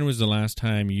 when was the last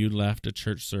time you left a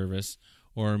church service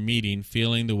or a meeting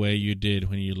feeling the way you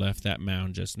did when you left that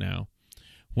mound just now?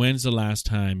 When's the last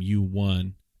time you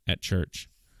won at church?"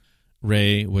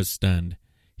 Ray was stunned.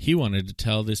 He wanted to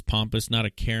tell this pompous,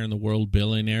 not-a-care-in-the-world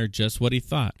billionaire just what he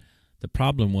thought. The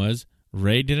problem was,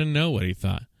 Ray didn't know what he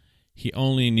thought. He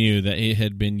only knew that it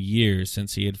had been years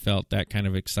since he had felt that kind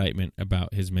of excitement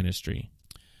about his ministry.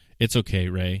 "It's okay,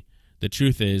 Ray. The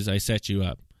truth is, I set you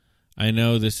up. I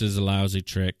know this is a lousy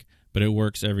trick, but it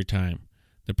works every time.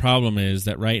 The problem is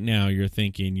that right now you're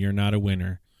thinking you're not a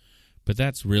winner. But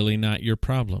that's really not your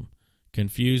problem."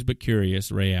 Confused but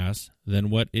curious, Ray asked,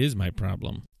 "Then what is my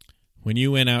problem?" "When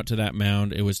you went out to that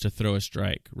mound, it was to throw a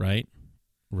strike, right?"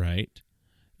 "Right."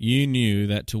 "You knew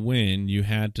that to win, you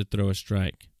had to throw a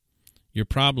strike. Your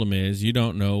problem is you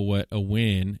don't know what a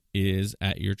win is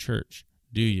at your church,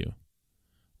 do you?"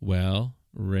 "Well,"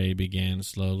 Ray began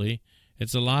slowly,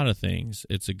 "it's a lot of things.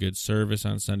 It's a good service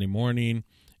on Sunday morning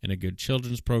and a good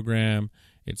children's program.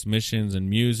 It's missions and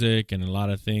music and a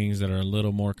lot of things that are a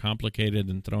little more complicated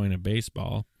than throwing a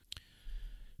baseball."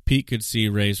 Pete could see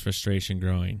Ray's frustration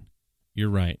growing. "You're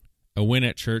right. A win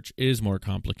at church is more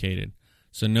complicated,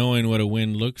 so knowing what a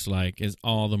win looks like is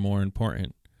all the more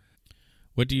important.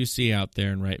 What do you see out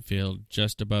there in right field,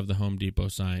 just above the Home Depot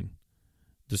sign?"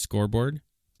 "The scoreboard?"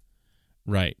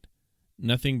 "Right.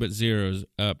 Nothing but zeros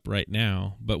up right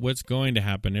now, but what's going to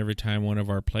happen every time one of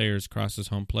our players crosses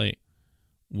home plate?"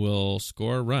 "We'll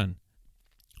score a run."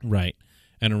 "Right,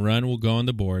 and a run will go on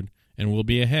the board, and we'll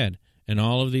be ahead, and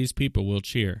all of these people will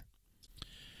cheer."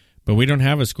 "But we don't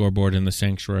have a scoreboard in the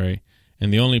sanctuary,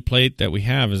 and the only plate that we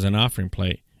have is an offering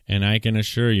plate, and I can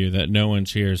assure you that no one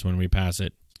cheers when we pass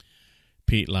it."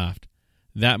 Pete laughed.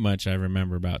 "That much I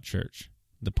remember about church.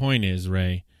 The point is,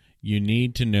 Ray, you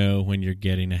need to know when you're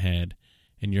getting ahead,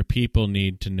 and your people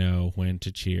need to know when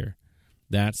to cheer.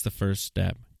 That's the first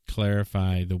step.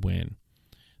 Clarify the win.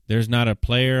 There's not a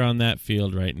player on that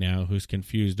field right now who's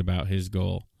confused about his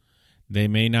goal. They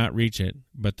may not reach it,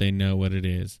 but they know what it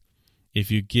is.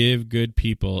 If you give good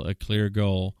people a clear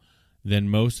goal, then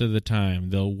most of the time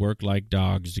they'll work like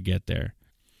dogs to get there.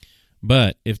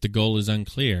 But if the goal is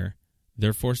unclear,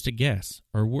 they're forced to guess,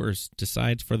 or worse,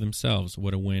 decide for themselves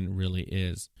what a win really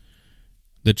is.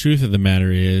 The truth of the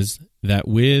matter is that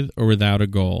with or without a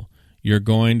goal, you're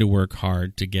going to work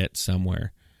hard to get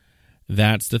somewhere.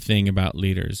 That's the thing about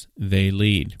leaders. They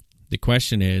lead. The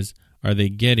question is, are they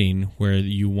getting where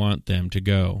you want them to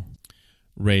go?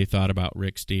 Ray thought about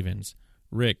Rick Stevens.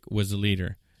 Rick was a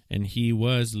leader, and he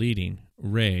was leading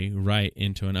Ray right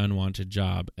into an unwanted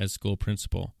job as school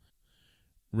principal.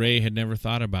 Ray had never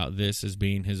thought about this as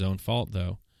being his own fault,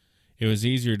 though. It was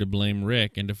easier to blame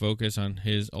Rick and to focus on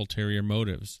his ulterior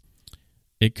motives.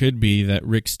 It could be that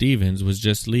Rick Stevens was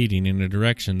just leading in a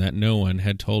direction that no one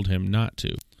had told him not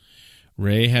to.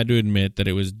 Ray had to admit that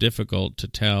it was difficult to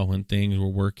tell when things were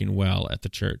working well at the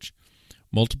church.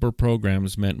 Multiple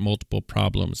programs meant multiple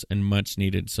problems and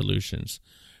much-needed solutions.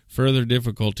 Further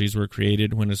difficulties were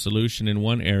created when a solution in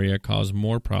one area caused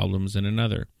more problems in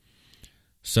another.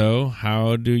 "So,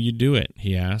 how do you do it?"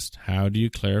 he asked. "How do you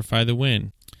clarify the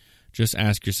win?" Just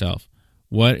ask yourself,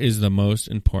 what is the most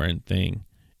important thing?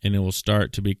 And it will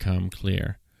start to become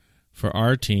clear. For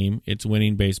our team, it's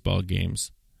winning baseball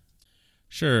games.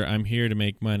 Sure, I'm here to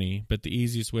make money, but the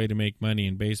easiest way to make money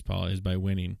in baseball is by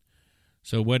winning.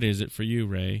 So what is it for you,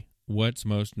 Ray? What's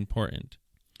most important?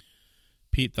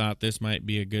 Pete thought this might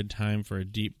be a good time for a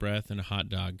deep breath and a hot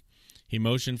dog. He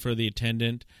motioned for the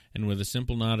attendant and with a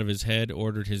simple nod of his head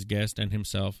ordered his guest and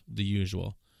himself the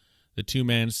usual. The two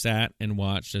men sat and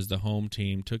watched as the home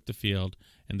team took the field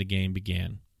and the game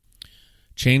began.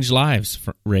 Change lives,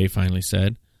 Ray finally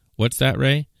said. What's that,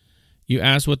 Ray? You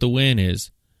asked what the win is.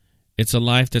 It's a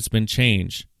life that's been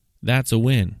changed. That's a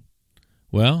win.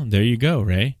 Well, there you go,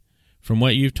 Ray. From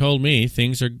what you've told me,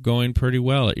 things are going pretty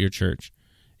well at your church.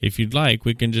 If you'd like,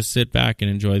 we can just sit back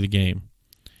and enjoy the game.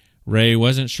 Ray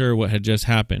wasn't sure what had just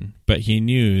happened, but he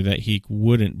knew that he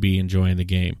wouldn't be enjoying the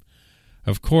game.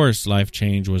 Of course, life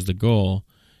change was the goal.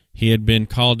 He had been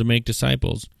called to make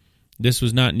disciples. This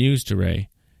was not news to Ray.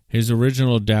 His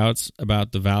original doubts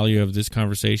about the value of this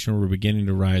conversation were beginning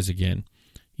to rise again.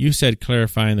 You said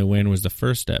clarifying the win was the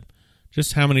first step.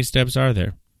 Just how many steps are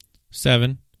there?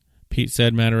 7, Pete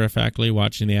said matter-of-factly,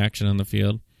 watching the action on the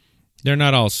field. They're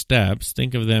not all steps.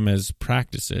 Think of them as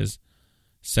practices.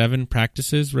 7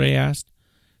 practices, Ray asked.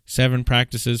 7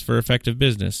 practices for effective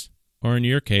business. Or in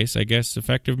your case, I guess,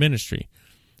 effective ministry.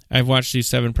 I've watched these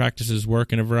 7 practices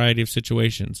work in a variety of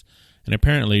situations, and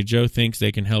apparently Joe thinks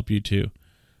they can help you too.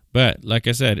 But, like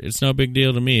I said, it's no big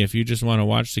deal to me if you just want to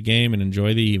watch the game and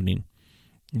enjoy the evening.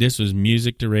 This was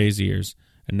music to Ray's ears.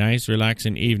 A nice,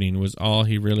 relaxing evening was all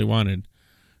he really wanted.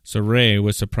 So Ray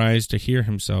was surprised to hear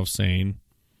himself saying,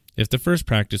 if the first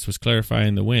practice was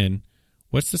clarifying the win,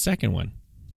 what's the second one?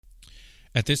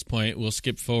 At this point, we'll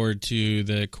skip forward to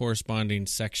the corresponding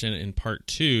section in Part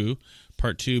 2,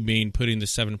 Part 2 being putting the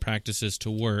 7 practices to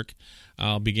work.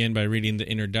 I'll begin by reading the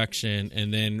introduction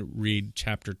and then read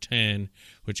Chapter 10,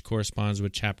 which corresponds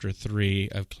with Chapter 3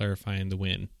 of Clarifying the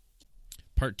Win.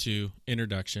 Part 2,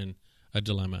 Introduction, a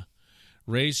Dilemma.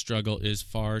 Ray's struggle is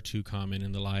far too common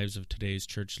in the lives of today's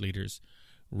church leaders.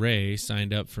 Ray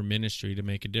signed up for ministry to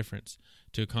make a difference,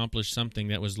 to accomplish something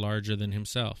that was larger than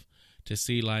himself, to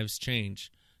see lives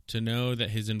change, to know that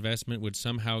his investment would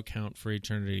somehow count for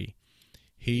eternity.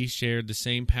 He shared the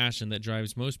same passion that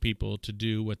drives most people to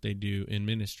do what they do in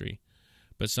ministry.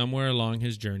 But somewhere along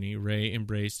his journey, Ray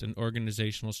embraced an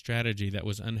organizational strategy that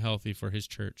was unhealthy for his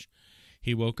church.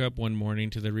 He woke up one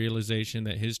morning to the realization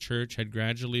that his church had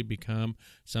gradually become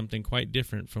something quite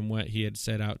different from what he had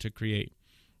set out to create.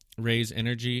 Ray's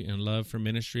energy and love for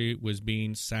ministry was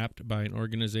being sapped by an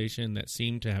organization that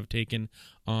seemed to have taken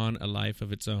on a life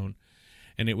of its own,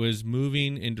 and it was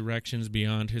moving in directions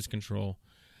beyond his control.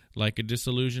 Like a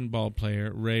disillusioned ball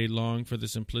player, Ray longed for the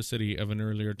simplicity of an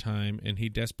earlier time, and he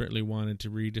desperately wanted to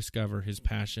rediscover his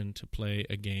passion to play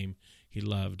a game he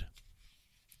loved.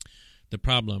 The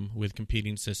problem with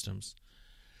competing systems.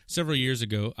 Several years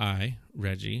ago, I,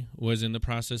 Reggie, was in the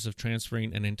process of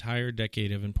transferring an entire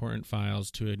decade of important files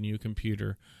to a new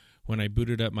computer when I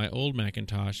booted up my old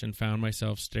Macintosh and found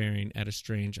myself staring at a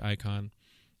strange icon.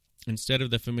 Instead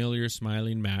of the familiar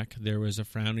smiling Mac, there was a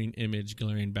frowning image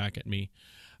glaring back at me.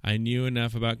 I knew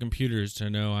enough about computers to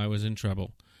know I was in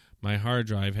trouble. My hard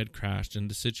drive had crashed and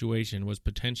the situation was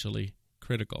potentially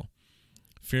critical.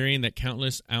 Fearing that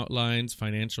countless outlines,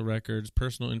 financial records,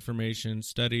 personal information,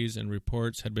 studies, and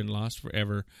reports had been lost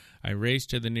forever, I raced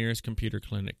to the nearest computer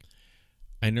clinic.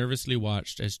 I nervously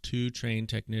watched as 2 trained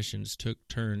technicians took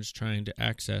turns trying to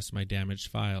access my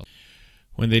damaged file.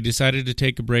 When they decided to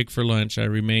take a break for lunch, I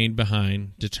remained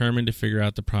behind, determined to figure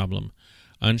out the problem.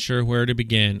 Unsure where to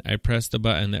begin, I pressed the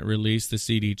button that released the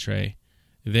CD tray.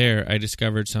 There, I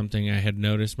discovered something I had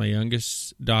noticed my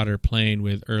youngest daughter playing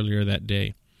with earlier that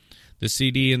day. The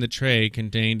CD in the tray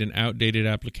contained an outdated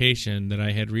application that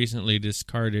I had recently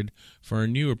discarded for a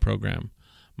newer program.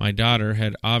 My daughter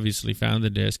had obviously found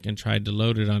the disk and tried to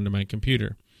load it onto my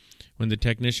computer. When the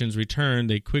technicians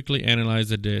returned, they quickly analyzed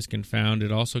the disk and found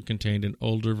it also contained an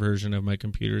older version of my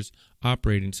computer's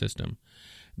operating system.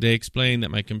 They explained that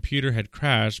my computer had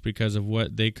crashed because of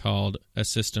what they called a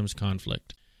systems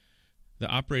conflict. The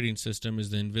operating system is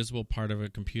the invisible part of a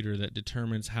computer that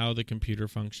determines how the computer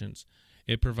functions.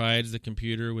 It provides the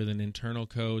computer with an internal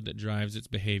code that drives its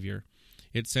behavior.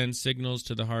 It sends signals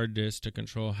to the hard disk to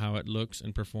control how it looks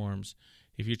and performs.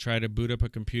 If you try to boot up a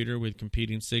computer with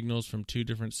competing signals from 2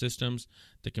 different systems,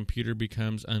 the computer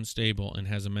becomes unstable and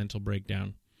has a mental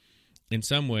breakdown. In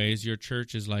some ways, your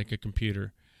church is like a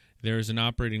computer. There is an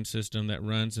operating system that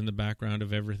runs in the background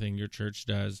of everything your church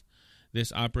does.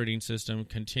 This operating system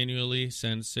continually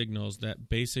sends signals that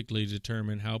basically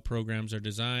determine how programs are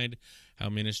designed, how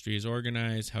ministry is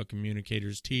organized, how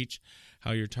communicators teach,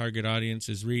 how your target audience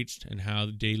is reached, and how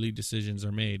daily decisions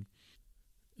are made.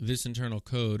 This internal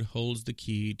code holds the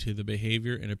key to the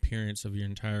behavior and appearance of your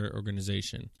entire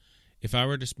organization. If I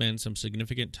were to spend some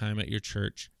significant time at your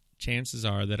church, chances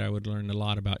are that I would learn a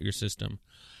lot about your system.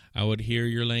 I would hear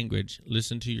your language,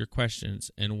 listen to your questions,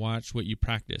 and watch what you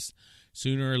practice.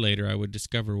 Sooner or later, I would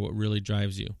discover what really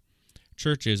drives you.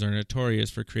 Churches are notorious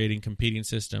for creating competing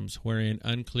systems wherein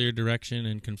unclear direction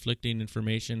and conflicting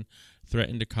information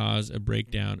threaten to cause a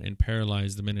breakdown and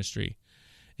paralyze the ministry.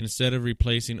 Instead of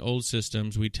replacing old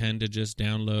systems, we tend to just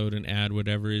download and add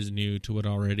whatever is new to what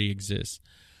already exists.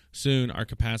 Soon, our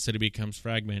capacity becomes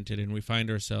fragmented, and we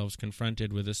find ourselves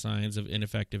confronted with the signs of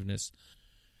ineffectiveness.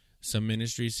 Some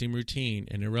ministries seem routine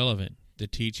and irrelevant. The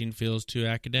teaching feels too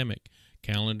academic.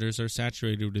 Calendars are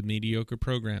saturated with mediocre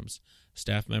programs.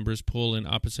 Staff members pull in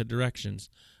opposite directions.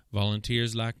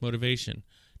 Volunteers lack motivation.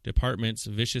 Departments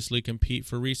viciously compete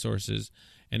for resources,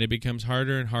 and it becomes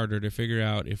harder and harder to figure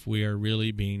out if we are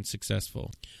really being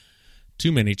successful.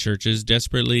 Too many churches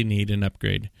desperately need an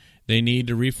upgrade. They need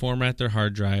to reformat their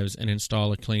hard drives and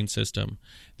install a clean system.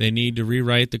 They need to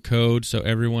rewrite the code so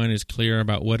everyone is clear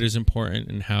about what is important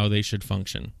and how they should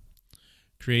function.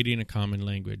 Creating a common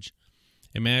language.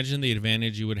 Imagine the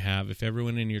advantage you would have if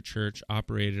everyone in your church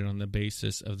operated on the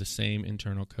basis of the same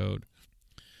internal code.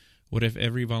 What if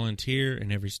every volunteer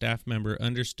and every staff member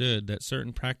understood that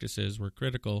certain practices were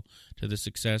critical to the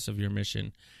success of your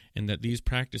mission, and that these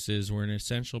practices were an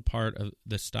essential part of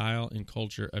the style and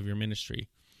culture of your ministry?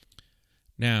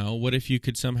 Now, what if you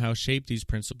could somehow shape these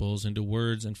principles into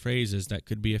words and phrases that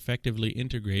could be effectively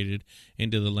integrated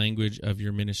into the language of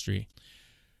your ministry?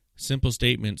 Simple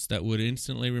statements that would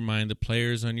instantly remind the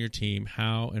players on your team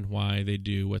how and why they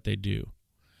do what they do.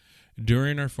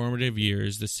 During our formative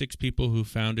years, the 6 people who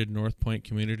founded North Point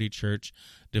Community Church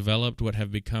developed what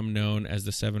have become known as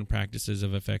the 7 practices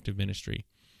of effective ministry.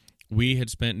 We had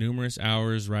spent numerous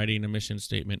hours writing a mission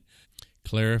statement,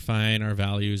 clarifying our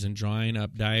values, and drawing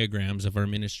up diagrams of our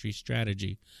ministry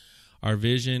strategy. Our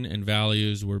vision and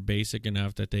values were basic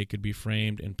enough that they could be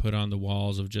framed and put on the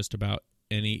walls of just about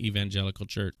any evangelical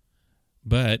church.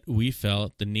 But we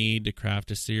felt the need to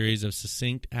craft a series of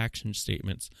succinct action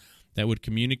statements that would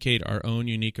communicate our own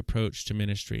unique approach to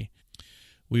ministry.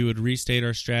 We would restate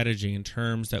our strategy in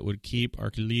terms that would keep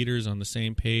our leaders on the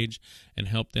same page and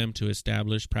help them to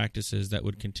establish practices that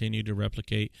would continue to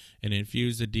replicate and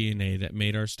infuse the DNA that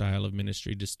made our style of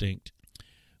ministry distinct.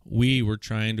 We were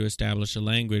trying to establish a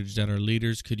language that our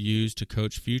leaders could use to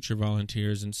coach future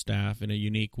volunteers and staff in a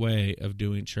unique way of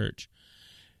doing church.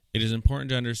 It is important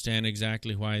to understand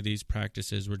exactly why these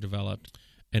practices were developed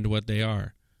and what they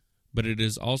are, but it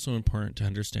is also important to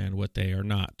understand what they are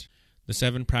not. The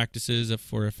 7 practices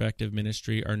for effective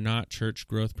ministry are not church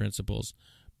growth principles,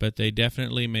 but they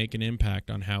definitely make an impact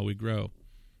on how we grow.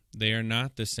 They are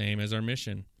not the same as our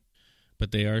mission,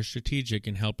 but they are strategic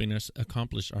in helping us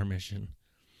accomplish our mission.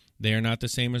 They are not the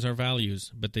same as our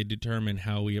values, but they determine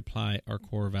how we apply our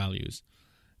core values.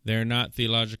 They are not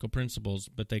theological principles,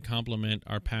 but they complement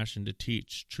our passion to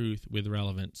teach truth with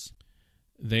relevance.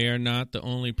 They are not the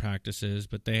only practices,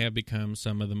 but they have become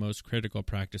some of the most critical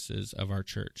practices of our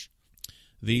church.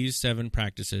 These 7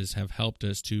 practices have helped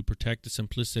us to protect the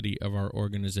simplicity of our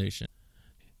organization,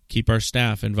 keep our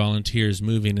staff and volunteers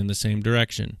moving in the same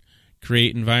direction,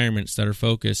 create environments that are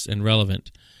focused and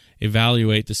relevant,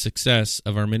 evaluate the success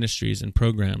of our ministries and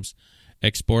programs,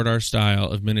 export our style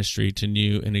of ministry to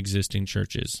new and existing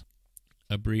churches.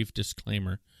 A brief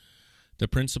disclaimer. The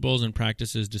principles and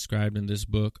practices described in this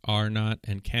book are not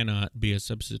and cannot be a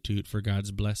substitute for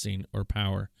God's blessing or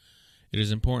power. It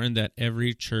is important that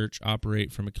every church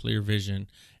operate from a clear vision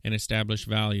and establish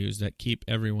values that keep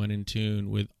everyone in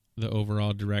tune with the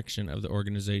overall direction of the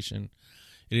organization.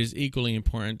 It is equally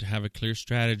important to have a clear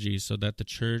strategy so that the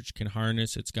church can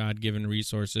harness its God-given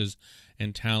resources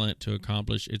and talent to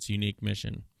accomplish its unique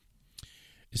mission.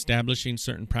 Establishing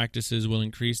certain practices will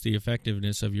increase the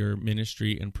effectiveness of your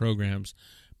ministry and programs,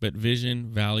 but vision,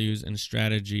 values, and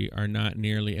strategy are not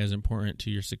nearly as important to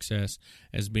your success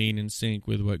as being in sync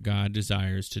with what God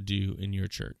desires to do in your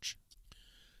church.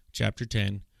 Chapter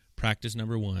 10, Practice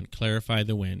number 1, Clarify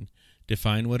the When.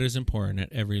 Define what is important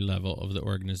at every level of the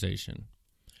organization.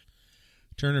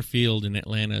 Turner Field in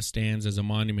Atlanta stands as a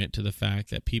monument to the fact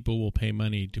that people will pay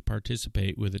money to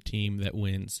participate with a team that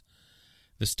wins.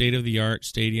 The state-of-the-art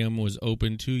stadium was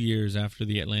opened 2 years after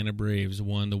the Atlanta Braves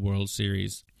won the World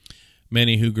Series.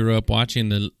 Many who grew up watching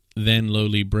the then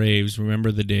lowly Braves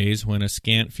remember the days when a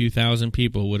scant few thousand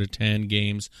people would attend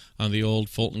games on the old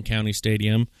Fulton County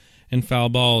Stadium and foul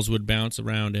balls would bounce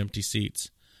around empty seats.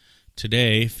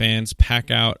 Today, fans pack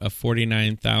out a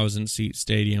 49,000-seat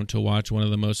stadium to watch one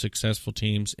of the most successful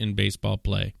teams in baseball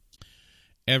play.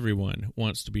 Everyone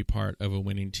wants to be part of a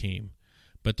winning team,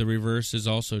 but the reverse is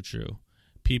also true.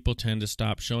 People tend to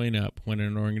stop showing up when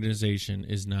an organization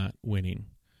is not winning.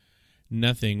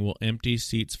 Nothing will empty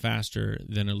seats faster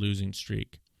than a losing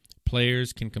streak.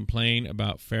 Players can complain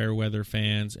about fair weather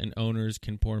fans, and owners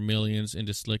can pour millions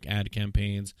into slick ad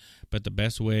campaigns, but the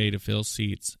best way to fill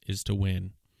seats is to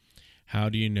win. How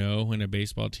do you know when a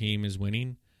baseball team is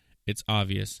winning? It's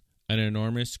obvious. An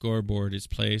enormous scoreboard is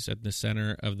placed at the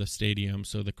center of the stadium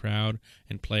so the crowd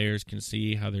and players can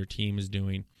see how their team is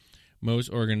doing. Most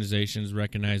organizations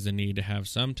recognize the need to have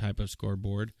some type of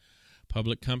scoreboard.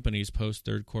 Public companies post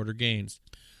third-quarter gains.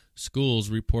 Schools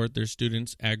report their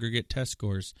students' aggregate test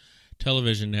scores.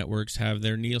 Television networks have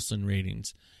their Nielsen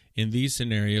ratings. In these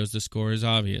scenarios, the score is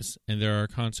obvious, and there are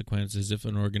consequences if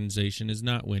an organization is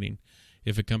not winning.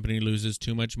 If a company loses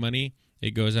too much money,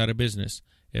 it goes out of business.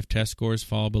 If test scores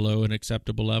fall below an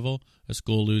acceptable level, a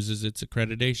school loses its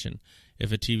accreditation.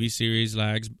 If a TV series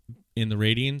lags in the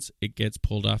ratings, it gets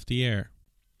pulled off the air.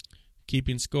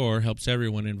 Keeping score helps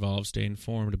everyone involved stay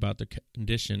informed about the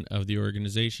condition of the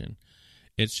organization.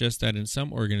 It's just that in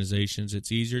some organizations,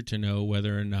 it's easier to know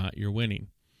whether or not you're winning.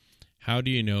 How do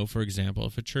you know, for example,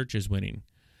 if a church is winning?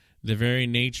 The very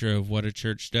nature of what a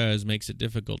church does makes it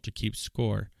difficult to keep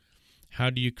score. How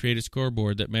do you create a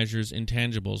scoreboard that measures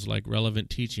intangibles like relevant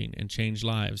teaching and change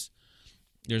lives?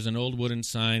 There's an old wooden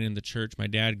sign in the church my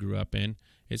dad grew up in.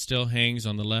 It still hangs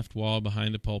on the left wall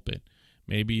behind the pulpit.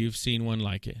 Maybe you've seen one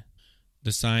like it.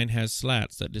 The sign has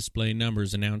slats that display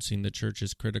numbers announcing the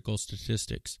church's critical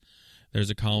statistics. There's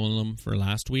a column for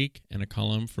last week and a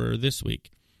column for this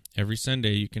week. Every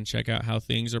Sunday you can check out how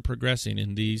things are progressing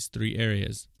in these three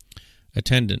areas: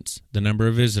 attendance, the number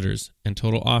of visitors, and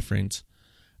total offerings.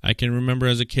 I can remember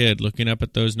as a kid looking up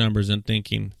at those numbers and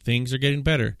thinking, things are getting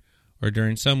better, or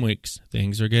during some weeks,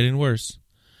 things are getting worse.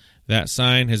 That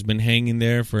sign has been hanging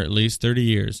there for at least 30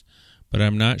 years, but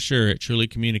I'm not sure it truly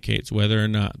communicates whether or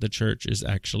not the church is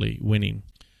actually winning.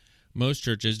 Most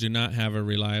churches do not have a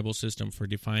reliable system for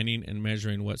defining and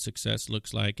measuring what success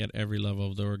looks like at every level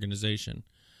of the organization.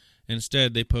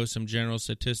 Instead, they post some general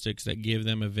statistics that give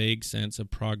them a vague sense of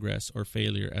progress or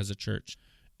failure as a church,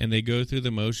 and they go through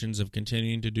the motions of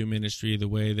continuing to do ministry the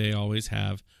way they always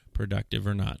have, productive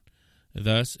or not.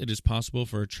 Thus, it is possible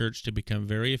for a church to become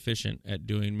very efficient at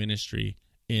doing ministry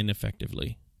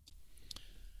ineffectively.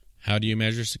 How do you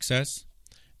measure success?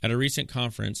 At a recent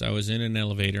conference, I was in an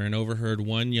elevator and overheard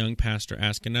one young pastor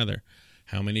ask another,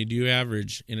 "How many do you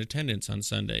average in attendance on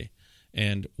Sunday?"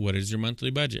 And "What is your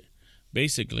monthly budget?"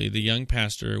 Basically, the young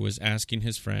pastor was asking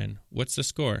his friend, "What's the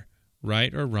score?"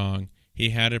 Right or wrong, he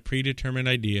had a predetermined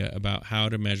idea about how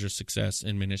to measure success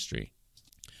in ministry.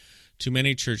 Too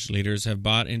many church leaders have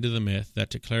bought into the myth that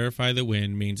to clarify the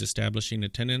win means establishing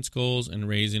attendance goals and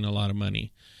raising a lot of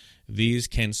money. These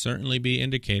can certainly be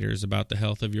indicators about the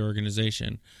health of your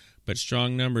organization, but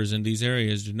strong numbers in these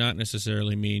areas do not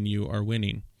necessarily mean you are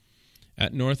winning.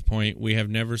 At North Point, we have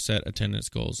never set attendance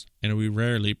goals, and we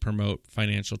rarely promote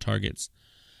financial targets.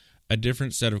 A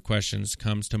different set of questions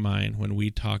comes to mind when we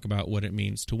talk about what it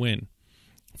means to win.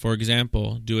 For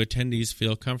example, do attendees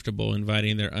feel comfortable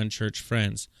inviting their unchurched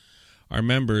friends? Are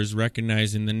members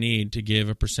recognizing the need to give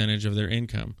a percentage of their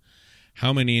income?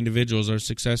 How many individuals are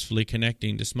successfully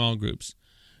connecting to small groups?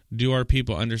 Do our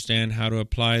people understand how to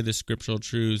apply the scriptural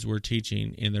truths we're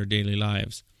teaching in their daily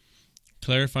lives?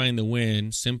 Clarifying the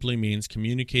win simply means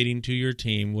communicating to your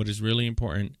team what is really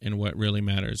important and what really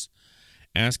matters.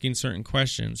 Asking certain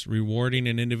questions, rewarding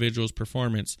an individual's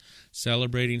performance,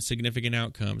 celebrating significant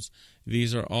outcomes,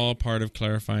 these are all part of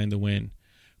clarifying the win.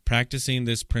 Practicing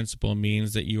this principle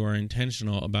means that you are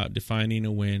intentional about defining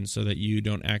a win so that you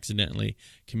don't accidentally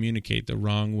communicate the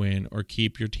wrong win or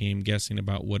keep your team guessing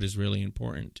about what is really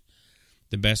important.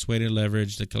 The best way to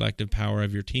leverage the collective power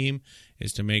of your team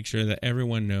is to make sure that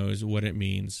everyone knows what it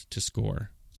means to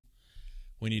score.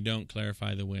 When you don't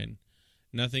clarify the win,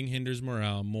 nothing hinders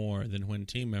morale more than when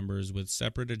team members with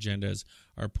separate agendas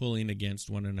are pulling against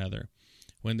one another.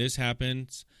 When this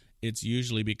happens, it's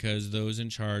usually because those in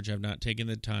charge have not taken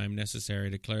the time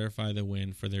necessary to clarify the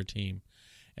win for their team.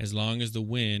 As long as the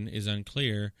win is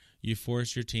unclear, you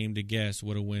force your team to guess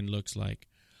what a win looks like.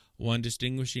 One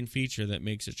distinguishing feature that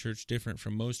makes a church different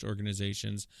from most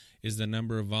organizations is the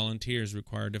number of volunteers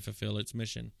required to fulfill its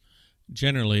mission.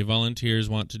 Generally, volunteers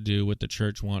want to do what the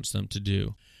church wants them to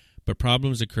do, but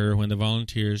problems occur when the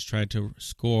volunteers try to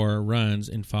score runs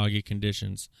in foggy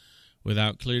conditions.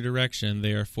 Without clear direction,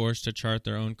 they are forced to chart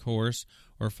their own course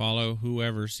or follow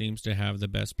whoever seems to have the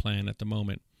best plan at the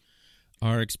moment.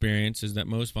 Our experience is that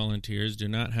most volunteers do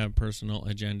not have personal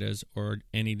agendas or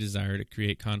any desire to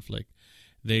create conflict.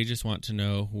 They just want to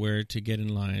know where to get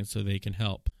in line so they can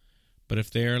help. But if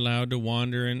they are allowed to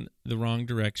wander in the wrong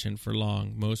direction for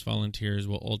long, most volunteers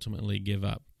will ultimately give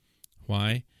up.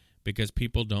 Why? Because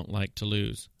people don't like to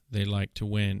lose. They like to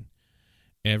win.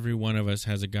 Every one of us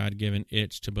has a God-given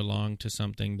itch to belong to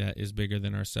something that is bigger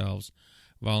than ourselves.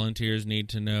 Volunteers need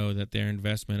to know that their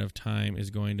investment of time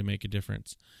is going to make a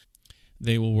difference.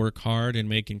 They will work hard and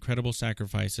make incredible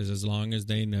sacrifices as long as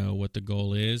they know what the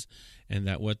goal is and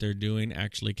that what they're doing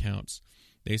actually counts.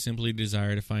 They simply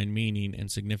desire to find meaning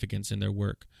and significance in their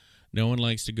work. No one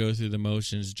likes to go through the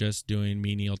motions just doing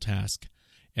menial tasks.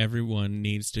 Everyone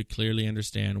needs to clearly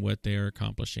understand what they are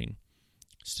accomplishing.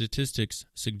 Statistics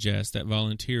suggest that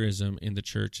volunteerism in the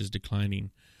church is declining.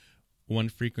 One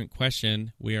frequent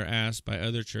question we are asked by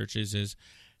other churches is,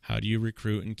 how do you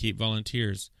recruit and keep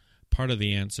volunteers? Part of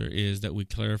the answer is that we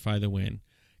clarify the win.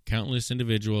 Countless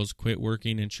individuals quit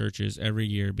working in churches every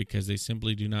year because they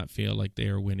simply do not feel like they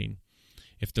are winning.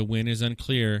 If the win is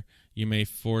unclear, you may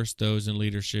force those in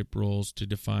leadership roles to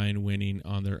define winning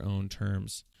on their own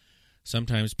terms.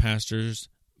 Sometimes pastors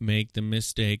make the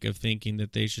mistake of thinking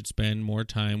that they should spend more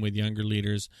time with younger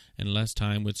leaders and less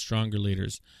time with stronger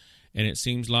leaders, and it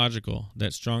seems logical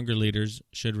that stronger leaders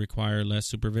should require less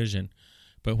supervision.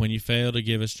 But when you fail to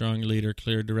give a strong leader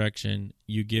clear direction,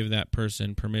 you give that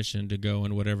person permission to go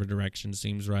in whatever direction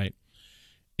seems right.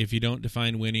 If you don't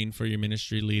define winning for your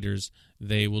ministry leaders,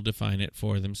 they will define it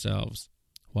for themselves.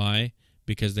 Why?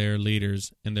 Because they are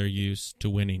leaders and they're used to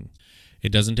winning.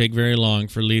 It doesn't take very long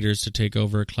for leaders to take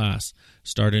over a class,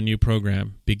 start a new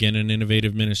program, begin an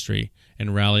innovative ministry,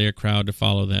 and rally a crowd to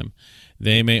follow them.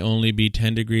 They may only be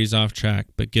 10 degrees off track,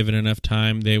 but given enough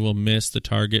time, they will miss the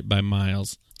target by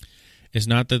miles. It's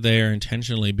not that they are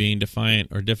intentionally being defiant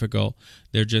or difficult,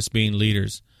 they're just being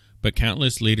leaders. But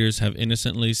countless leaders have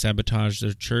innocently sabotaged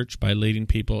their church by leading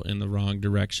people in the wrong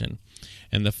direction.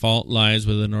 And the fault lies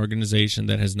with an organization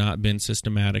that has not been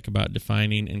systematic about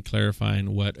defining and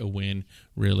clarifying what a win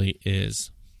really is.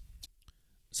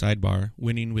 Sidebar,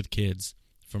 Winning with Kids,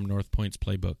 from North Point's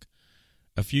Playbook.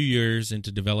 A few years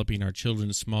into developing our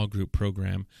children's small group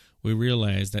program, we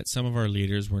realized that some of our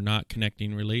leaders were not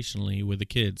connecting relationally with the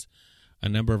kids. A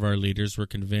number of our leaders were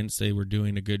convinced they were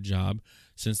doing a good job.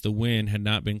 Since the win had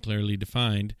not been clearly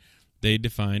defined, they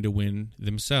defined a win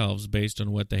themselves based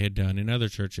on what they had done in other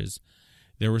churches.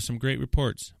 There were some great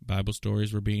reports. Bible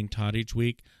stories were being taught each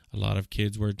week. A lot of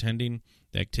kids were attending.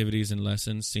 The activities and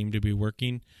lessons seemed to be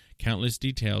working. Countless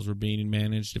details were being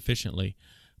managed efficiently.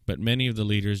 But many of the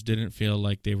leaders didn't feel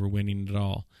like they were winning at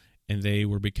all, and they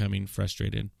were becoming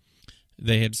frustrated.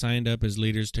 They had signed up as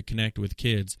leaders to connect with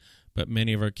kids, but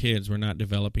many of our kids were not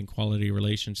developing quality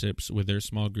relationships with their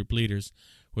small group leaders,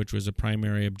 which was a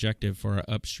primary objective for our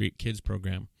Upstreet Kids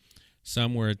program.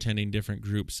 Some were attending different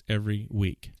groups every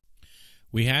week.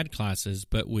 We had classes,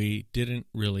 but we didn't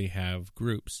really have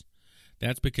groups.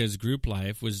 That's because group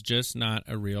life was just not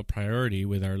a real priority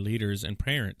with our leaders and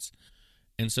parents.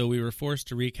 And so we were forced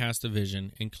to recast the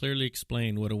vision and clearly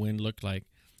explain what a win looked like.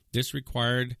 This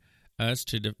required us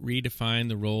to redefine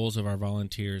the roles of our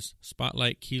volunteers,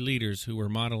 spotlight key leaders who were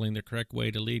modeling the correct way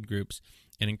to lead groups,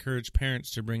 and encourage parents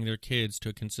to bring their kids to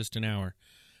a consistent hour.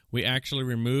 We actually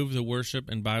removed the worship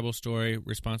and Bible story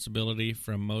responsibility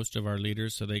from most of our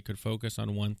leaders so they could focus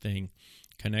on one thing,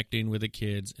 connecting with the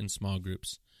kids in small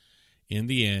groups. In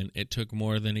the end, it took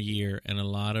more than a year and a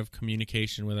lot of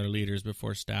communication with our leaders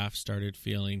before staff started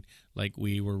feeling like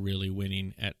we were really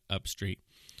winning at Upstreet.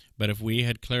 But if we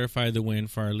had clarified the win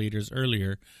for our leaders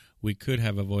earlier, we could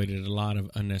have avoided a lot of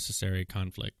unnecessary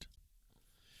conflict.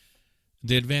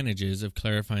 The advantages of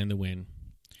clarifying the win.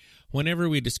 Whenever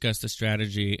we discuss the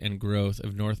strategy and growth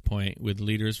of North Point with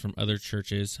leaders from other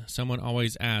churches, someone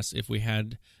always asks if we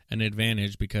had an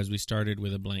advantage because we started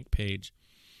with a blank page.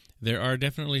 There are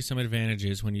definitely some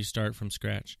advantages when you start from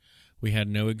scratch. We had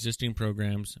no existing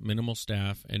programs, minimal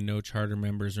staff, and no charter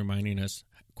members reminding us,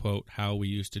 quote, how we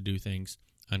used to do things,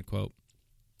 unquote.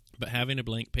 But having a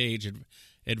blank page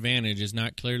advantage is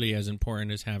not clearly as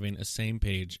important as having a same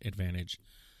page advantage.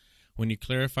 When you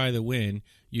clarify the win,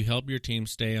 you help your team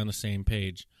stay on the same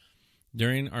page.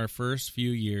 During our first few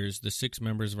years, the 6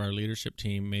 members of our leadership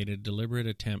team made a deliberate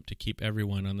attempt to keep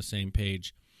everyone on the same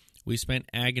page. We spent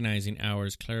agonizing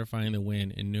hours clarifying the win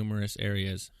in numerous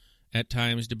areas, at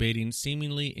times debating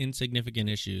seemingly insignificant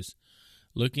issues.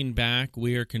 Looking back,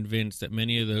 we are convinced that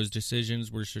many of those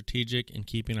decisions were strategic in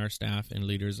keeping our staff and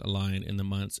leaders aligned in the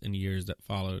months and years that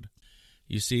followed.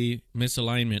 You see,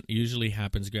 misalignment usually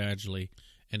happens gradually,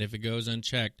 and if it goes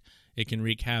unchecked, it can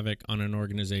wreak havoc on an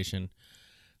organization.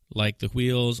 Like the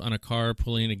wheels on a car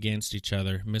pulling against each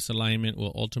other, misalignment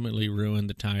will ultimately ruin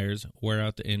the tires, wear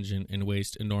out the engine, and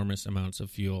waste enormous amounts of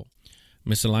fuel.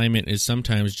 Misalignment is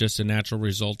sometimes just a natural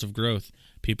result of growth.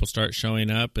 People start showing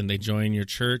up and they join your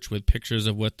church with pictures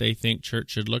of what they think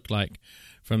church should look like.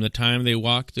 From the time they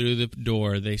walk through the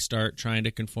door, they start trying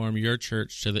to conform your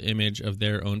church to the image of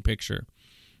their own picture.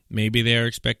 Maybe they are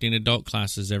expecting adult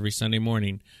classes every Sunday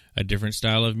morning, a different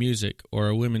style of music, or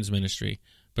a women's ministry.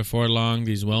 Before long,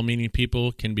 these well-meaning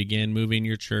people can begin moving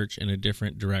your church in a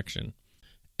different direction.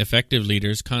 Effective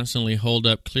leaders constantly hold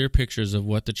up clear pictures of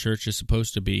what the church is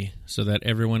supposed to be so that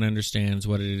everyone understands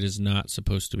what it is not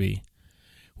supposed to be.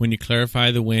 When you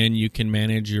clarify the when, you can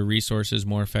manage your resources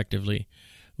more effectively.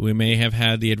 We may have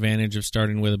had the advantage of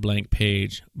starting with a blank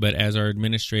page, but as our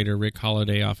administrator Rick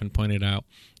Holliday often pointed out,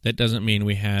 that doesn't mean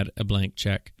we had a blank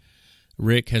check.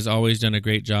 Rick has always done a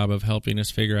great job of helping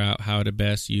us figure out how to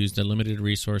best use the limited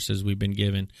resources we've been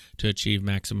given to achieve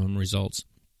maximum results.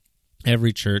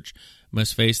 Every church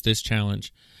must face this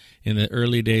challenge. In the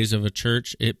early days of a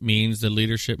church, it means the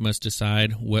leadership must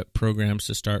decide what programs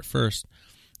to start first.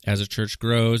 As a church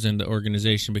grows and the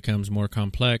organization becomes more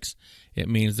complex, it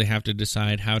means they have to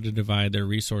decide how to divide their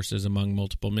resources among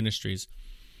multiple ministries.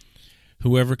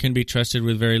 Whoever can be trusted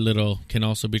with very little can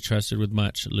also be trusted with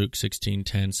much, Luke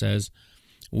 16:10 says.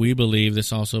 We believe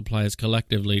this also applies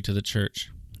collectively to the church,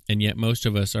 and yet most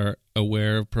of us are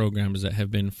aware of programs that have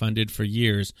been funded for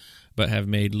years but have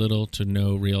made little to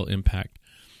no real impact.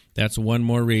 That's one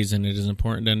more reason it is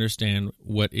important to understand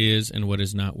what is and what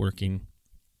is not working.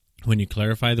 When you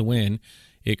clarify the when,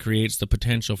 it creates the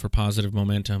potential for positive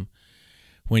momentum.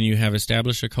 When you have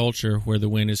established a culture where the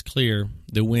when is clear,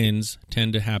 the wins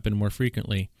tend to happen more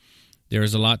frequently. There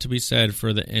is a lot to be said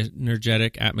for the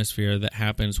energetic atmosphere that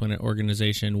happens when an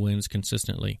organization wins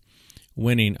consistently.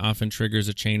 Winning often triggers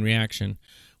a chain reaction.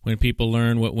 When people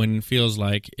learn what winning feels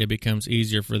like, it becomes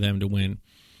easier for them to win.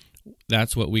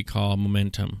 That's what we call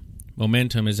momentum.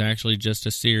 Momentum is actually just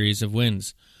a series of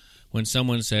wins. When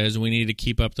someone says we need to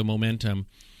keep up the momentum,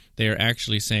 they are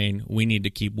actually saying we need to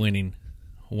keep winning.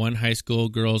 One high school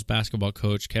girls basketball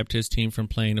coach kept his team from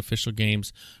playing official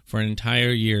games for an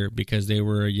entire year because they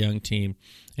were a young team,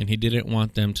 and he didn't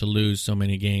want them to lose so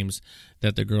many games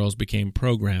that the girls became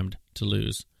programmed to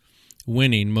lose.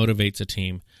 Winning motivates a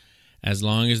team. As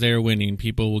long as they are winning,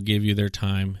 people will give you their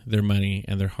time, their money,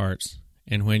 and their hearts.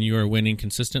 And when you are winning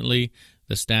consistently,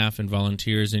 the staff and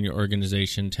volunteers in your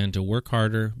organization tend to work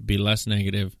harder, be less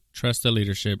negative, trust the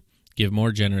leadership, give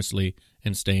more generously,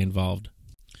 and stay involved.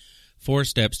 4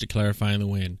 steps to clarifying the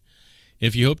win.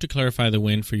 If you hope to clarify the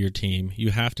win for your team,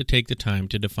 you have to take the time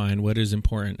to define what is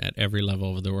important at every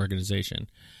level of the organization.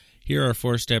 Here are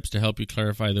 4 steps to help you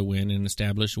clarify the win and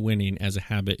establish winning as a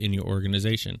habit in your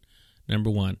organization.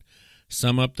 Number 1,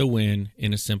 sum up the win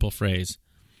in a simple phrase.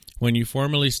 When you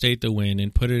formally state the win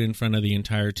and put it in front of the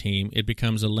entire team, it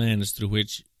becomes a lens through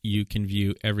which you can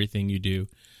view everything you do.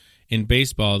 In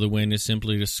baseball, the win is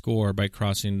simply to score by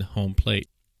crossing the home plate.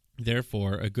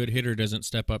 Therefore, a good hitter doesn't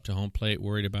step up to home plate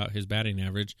worried about his batting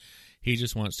average. He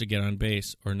just wants to get on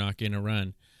base or knock in a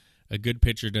run. A good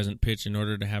pitcher doesn't pitch in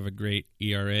order to have a great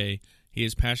ERA. He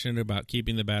is passionate about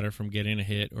keeping the batter from getting a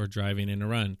hit or driving in a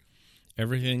run.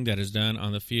 Everything that is done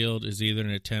on the field is either an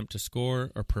attempt to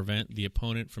score or prevent the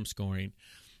opponent from scoring,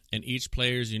 and each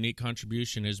player's unique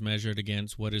contribution is measured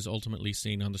against what is ultimately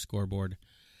seen on the scoreboard.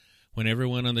 When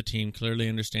everyone on the team clearly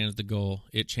understands the goal,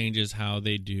 it changes how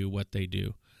they do what they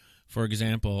do. For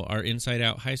example, our Inside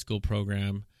Out High School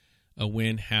program, a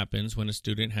win happens when a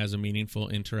student has a meaningful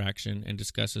interaction and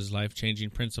discusses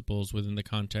life-changing principles within the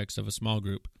context of a small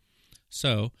group.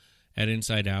 So, at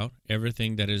Inside Out,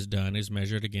 everything that is done is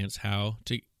measured against how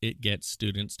it gets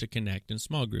students to connect in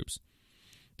small groups.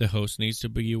 The host needs to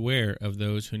be aware of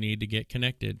those who need to get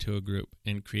connected to a group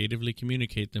and creatively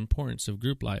communicate the importance of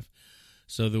group life.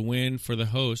 So the win for the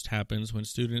host happens when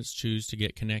students choose to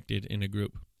get connected in a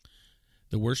group.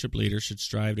 The worship leader should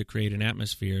strive to create an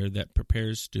atmosphere that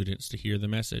prepares students to hear the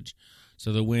message.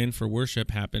 So the win for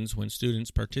worship happens when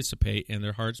students participate and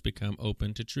their hearts become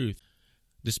open to truth.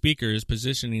 The speaker is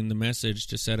positioning the message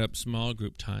to set up small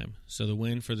group time. So the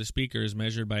win for the speaker is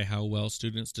measured by how well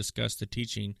students discuss the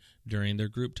teaching during their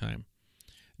group time.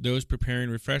 Those preparing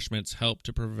refreshments help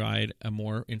to provide a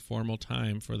more informal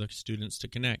time for the students to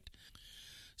connect.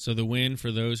 So the win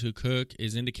for those who cook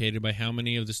is indicated by how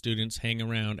many of the students hang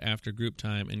around after group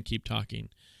time and keep talking.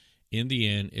 In the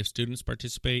end, if students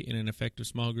participate in an effective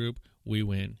small group, we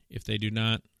win. If they do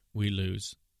not, we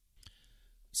lose.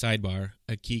 Sidebar,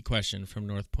 a key question from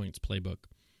North Point's playbook.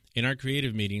 In our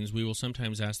creative meetings, we will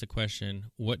sometimes ask the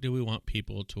question, what do we want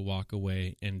people to walk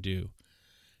away and do?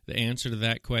 The answer to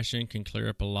that question can clear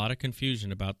up a lot of confusion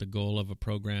about the goal of a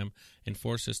program and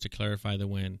force us to clarify the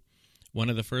win. One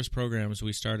of the first programs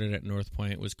we started at North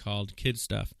Point was called Kid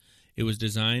Stuff. It was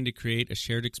designed to create a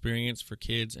shared experience for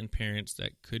kids and parents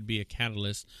that could be a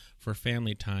catalyst for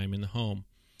family time in the home.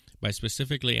 By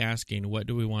specifically asking, what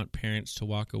do we want parents to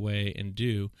walk away and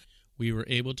do, we were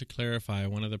able to clarify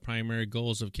one of the primary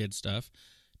goals of Kid Stuff,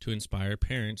 to inspire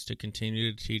parents to continue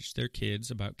to teach their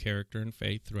kids about character and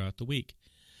faith throughout the week.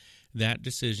 That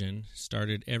decision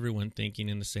started everyone thinking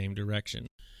in the same direction.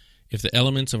 If the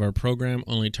elements of our program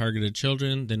only targeted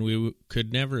children, then we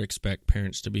could never expect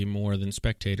parents to be more than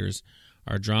spectators.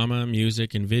 Our drama,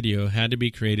 music, and video had to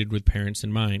be created with parents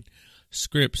in mind.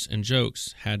 Scripts and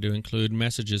jokes had to include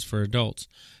messages for adults.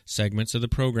 Segments of the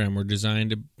program were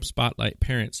designed to spotlight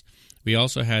parents. We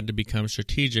also had to become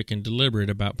strategic and deliberate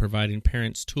about providing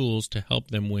parents tools to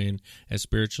help them win as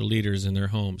spiritual leaders in their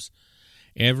homes.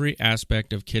 Every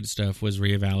aspect of Kid Stuff was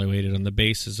reevaluated on the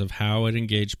basis of how it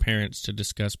engaged parents to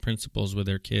discuss principles with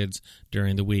their kids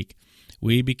during the week.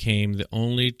 We became the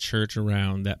only church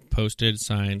around that posted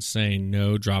signs saying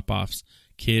no drop-offs.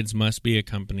 Kids must be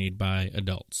accompanied by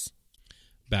adults.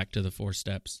 Back to the 4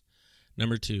 steps.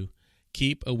 Number 2,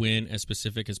 keep a win as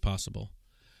specific as possible.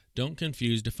 Don't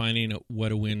confuse defining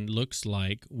what a win looks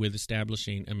like with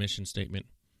establishing a mission statement.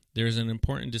 There is an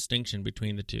important distinction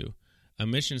between the two. A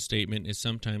mission statement is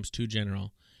sometimes too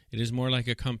general. It is more like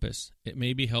a compass. It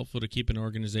may be helpful to keep an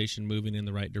organization moving in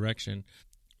the right direction,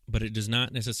 but it does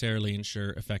not necessarily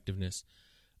ensure effectiveness.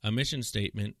 A mission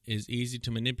statement is easy to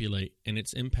manipulate and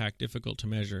its impact difficult to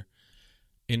measure.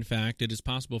 In fact, it is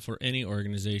possible for any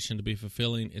organization to be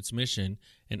fulfilling its mission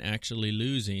and actually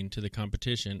losing to the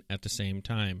competition at the same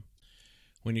time.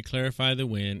 When you clarify the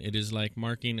win, it is like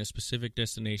marking a specific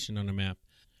destination on a map.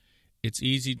 It's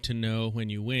easy to know when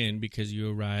you win because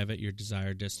you arrive at your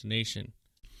desired destination.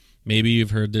 Maybe you've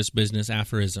heard this business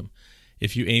aphorism: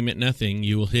 if you aim at nothing,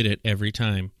 you will hit it every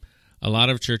time. A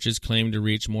lot of churches claim to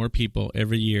reach more people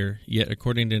every year, yet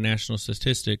according to national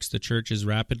statistics, the church is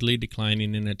rapidly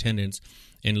declining in attendance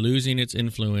and losing its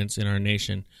influence in our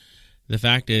nation. The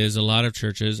fact is, a lot of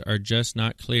churches are just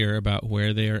not clear about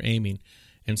where they are aiming,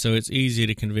 and so it's easy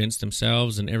to convince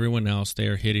themselves and everyone else they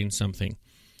are hitting something.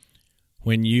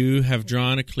 When you have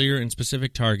drawn a clear and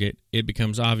specific target, it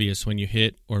becomes obvious when you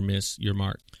hit or miss your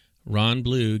mark. Ron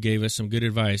Blue gave us some good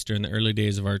advice during the early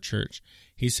days of our church.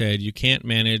 He said, you can't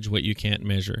manage what you can't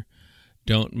measure.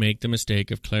 Don't make the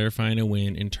mistake of clarifying a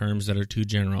win in terms that are too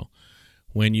general.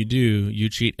 When you do, you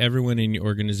cheat everyone in your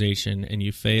organization and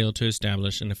you fail to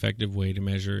establish an effective way to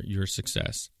measure your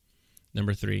success.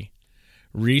 Number 3,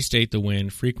 restate the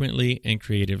win frequently and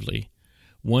creatively.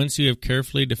 Once you have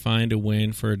carefully defined a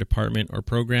win for a department or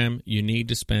program, you need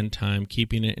to spend time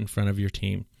keeping it in front of your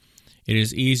team. It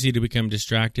is easy to become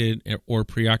distracted or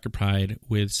preoccupied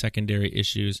with secondary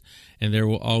issues, and there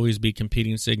will always be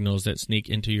competing signals that sneak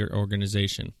into your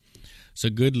organization.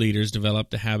 So good leaders develop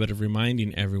the habit of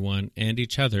reminding everyone and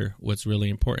each other what's really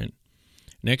important.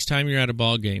 Next time you're at a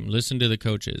ball game, listen to the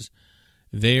coaches.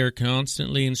 They are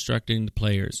constantly instructing the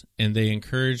players, and they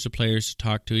encourage the players to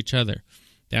talk to each other.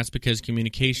 That's because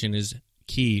communication is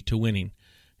key to winning.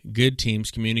 Good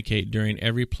teams communicate during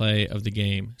every play of the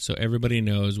game, so everybody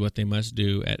knows what they must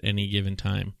do at any given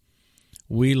time.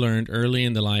 We learned early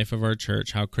in the life of our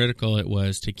church how critical it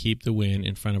was to keep the win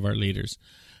in front of our leaders.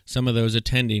 Some of those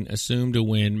attending assumed a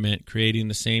win meant creating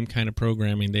the same kind of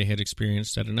programming they had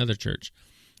experienced at another church.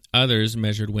 Others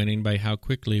measured winning by how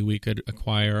quickly we could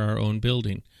acquire our own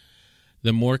building.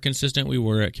 The more consistent we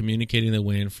were at communicating the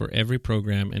win for every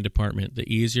program and department,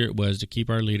 the easier it was to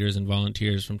keep our leaders and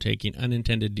volunteers from taking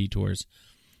unintended detours.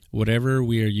 Whatever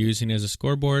we are using as a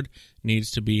scoreboard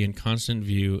needs to be in constant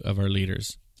view of our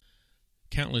leaders.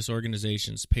 Countless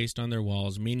organizations paste on their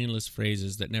walls meaningless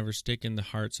phrases that never stick in the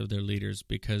hearts of their leaders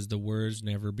because the words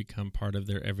never become part of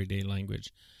their everyday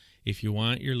language. If you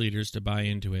want your leaders to buy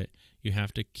into it, you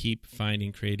have to keep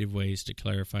finding creative ways to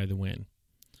clarify the win.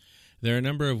 There are a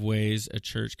number of ways a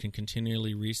church can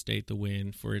continually restate the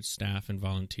win for its staff and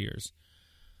volunteers,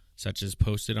 such as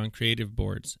posted on creative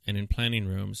boards and in planning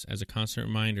rooms as a constant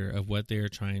reminder of what they are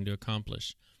trying to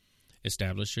accomplish.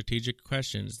 Establish strategic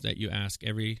questions that you ask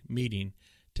every meeting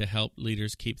to help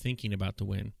leaders keep thinking about the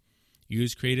win.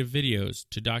 Use creative videos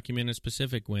to document a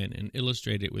specific win and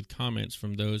illustrate it with comments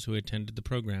from those who attended the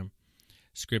program.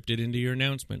 Script it into your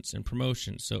announcements and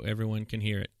promotions so everyone can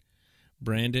hear it.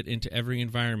 Brand it into every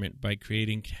environment by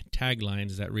creating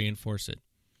taglines that reinforce it.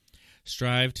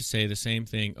 Strive to say the same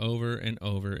thing over and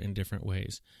over in different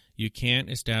ways. You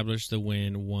can't establish the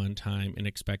win one time and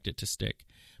expect it to stick.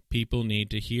 People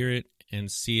need to hear it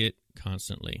and see it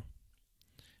constantly.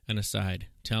 an aside,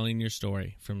 telling your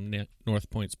story from North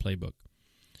Point's playbook.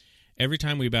 Every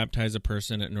time we baptize a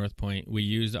person at North Point, we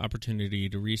use the opportunity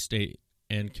to restate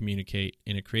and communicate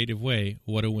in a creative way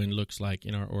what a win looks like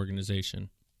in our organization.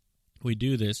 We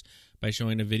do this by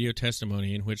showing a video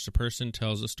testimony in which the person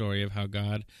tells a story of how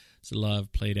God's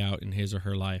love played out in his or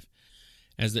her life.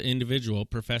 As the individual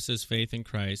professes faith in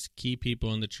Christ, key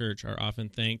people in the church are often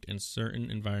thanked and certain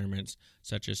environments,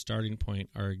 such as Starting Point,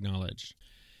 are acknowledged.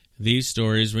 These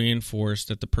stories reinforce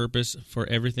that the purpose for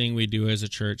everything we do as a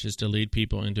church is to lead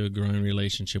people into a growing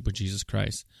relationship with Jesus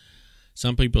Christ.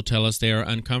 Some people tell us they are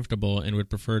uncomfortable and would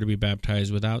prefer to be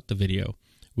baptized without the video.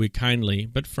 We kindly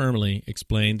but firmly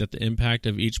explain that the impact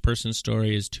of each person's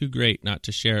story is too great not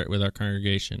to share it with our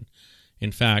congregation.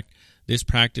 In fact, this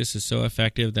practice is so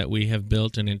effective that we have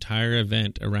built an entire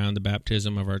event around the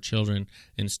baptism of our children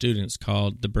and students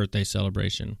called the birthday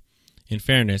celebration. In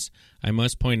fairness, I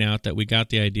must point out that we got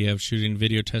the idea of shooting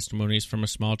video testimonies from a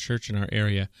small church in our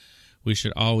area. We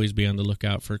should always be on the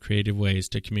lookout for creative ways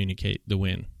to communicate the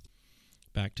win.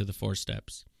 Back to the 4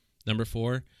 steps. Number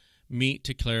 4, meet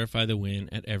to clarify the win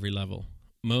at every level.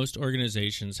 Most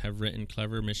organizations have written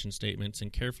clever mission statements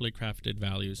and carefully crafted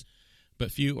values, but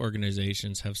few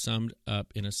organizations have summed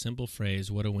up in a simple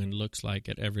phrase what a win looks like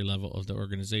at every level of the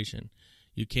organization.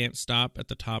 You can't stop at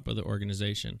the top of the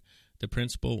organization. The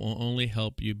principle will only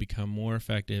help you become more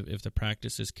effective if the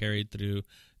practice is carried through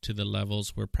to the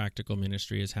levels where practical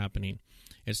ministry is happening.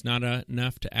 It's not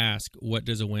enough to ask, what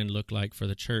does a win look like for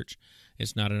the church?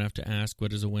 It's not enough to ask,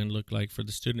 what does a win look like for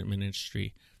the student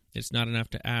ministry? It's not enough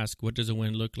to ask, what does a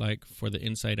win look like for the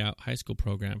Inside Out high school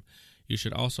program? You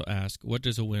should also ask, what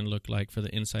does a win look like for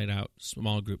the Inside Out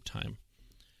small group time?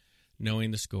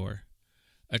 Knowing the score.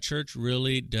 A church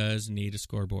really does need a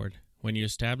scoreboard. When you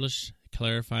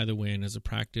clarify the win as a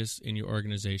practice in your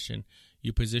organization,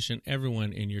 you position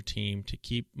everyone in your team to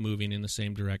keep moving in the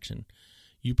same direction.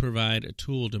 You provide a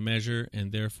tool to measure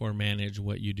and therefore manage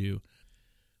what you do.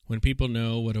 When people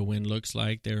know what a win looks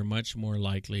like, they are much more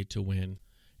likely to win.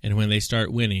 And when they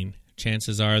start winning,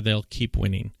 chances are they'll keep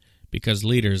winning, because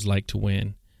leaders like to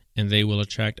win, and they will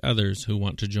attract others who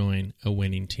want to join a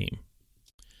winning team.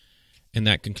 And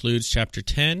that concludes Chapter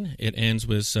 10. It ends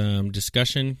with some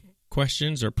discussion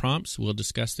questions or prompts. We'll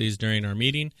discuss these during our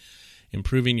meeting.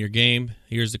 Improving your game.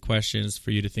 Here's the questions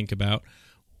for you to think about.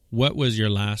 What was your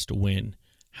last win?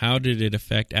 How did it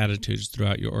affect attitudes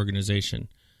throughout your organization?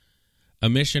 A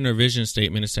mission or vision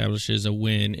statement establishes a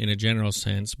win in a general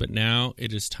sense, but now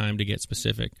it is time to get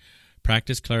specific.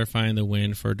 Practice clarifying the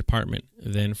win for a department,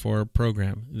 then for a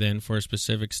program, then for a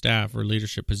specific staff or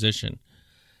leadership position,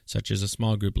 such as a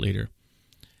small group leader.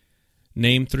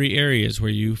 Name 3 areas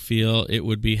where you feel it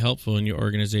would be helpful in your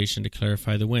organization to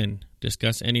clarify the win.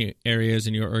 Discuss any areas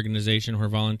in your organization where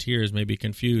volunteers may be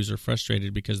confused or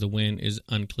frustrated because the win is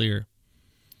unclear.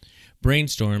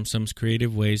 Brainstorm some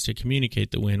creative ways to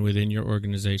communicate the win within your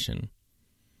organization.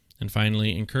 And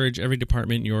finally, encourage every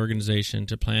department in your organization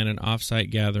to plan an off-site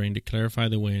gathering to clarify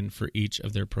the win for each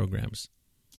of their programs.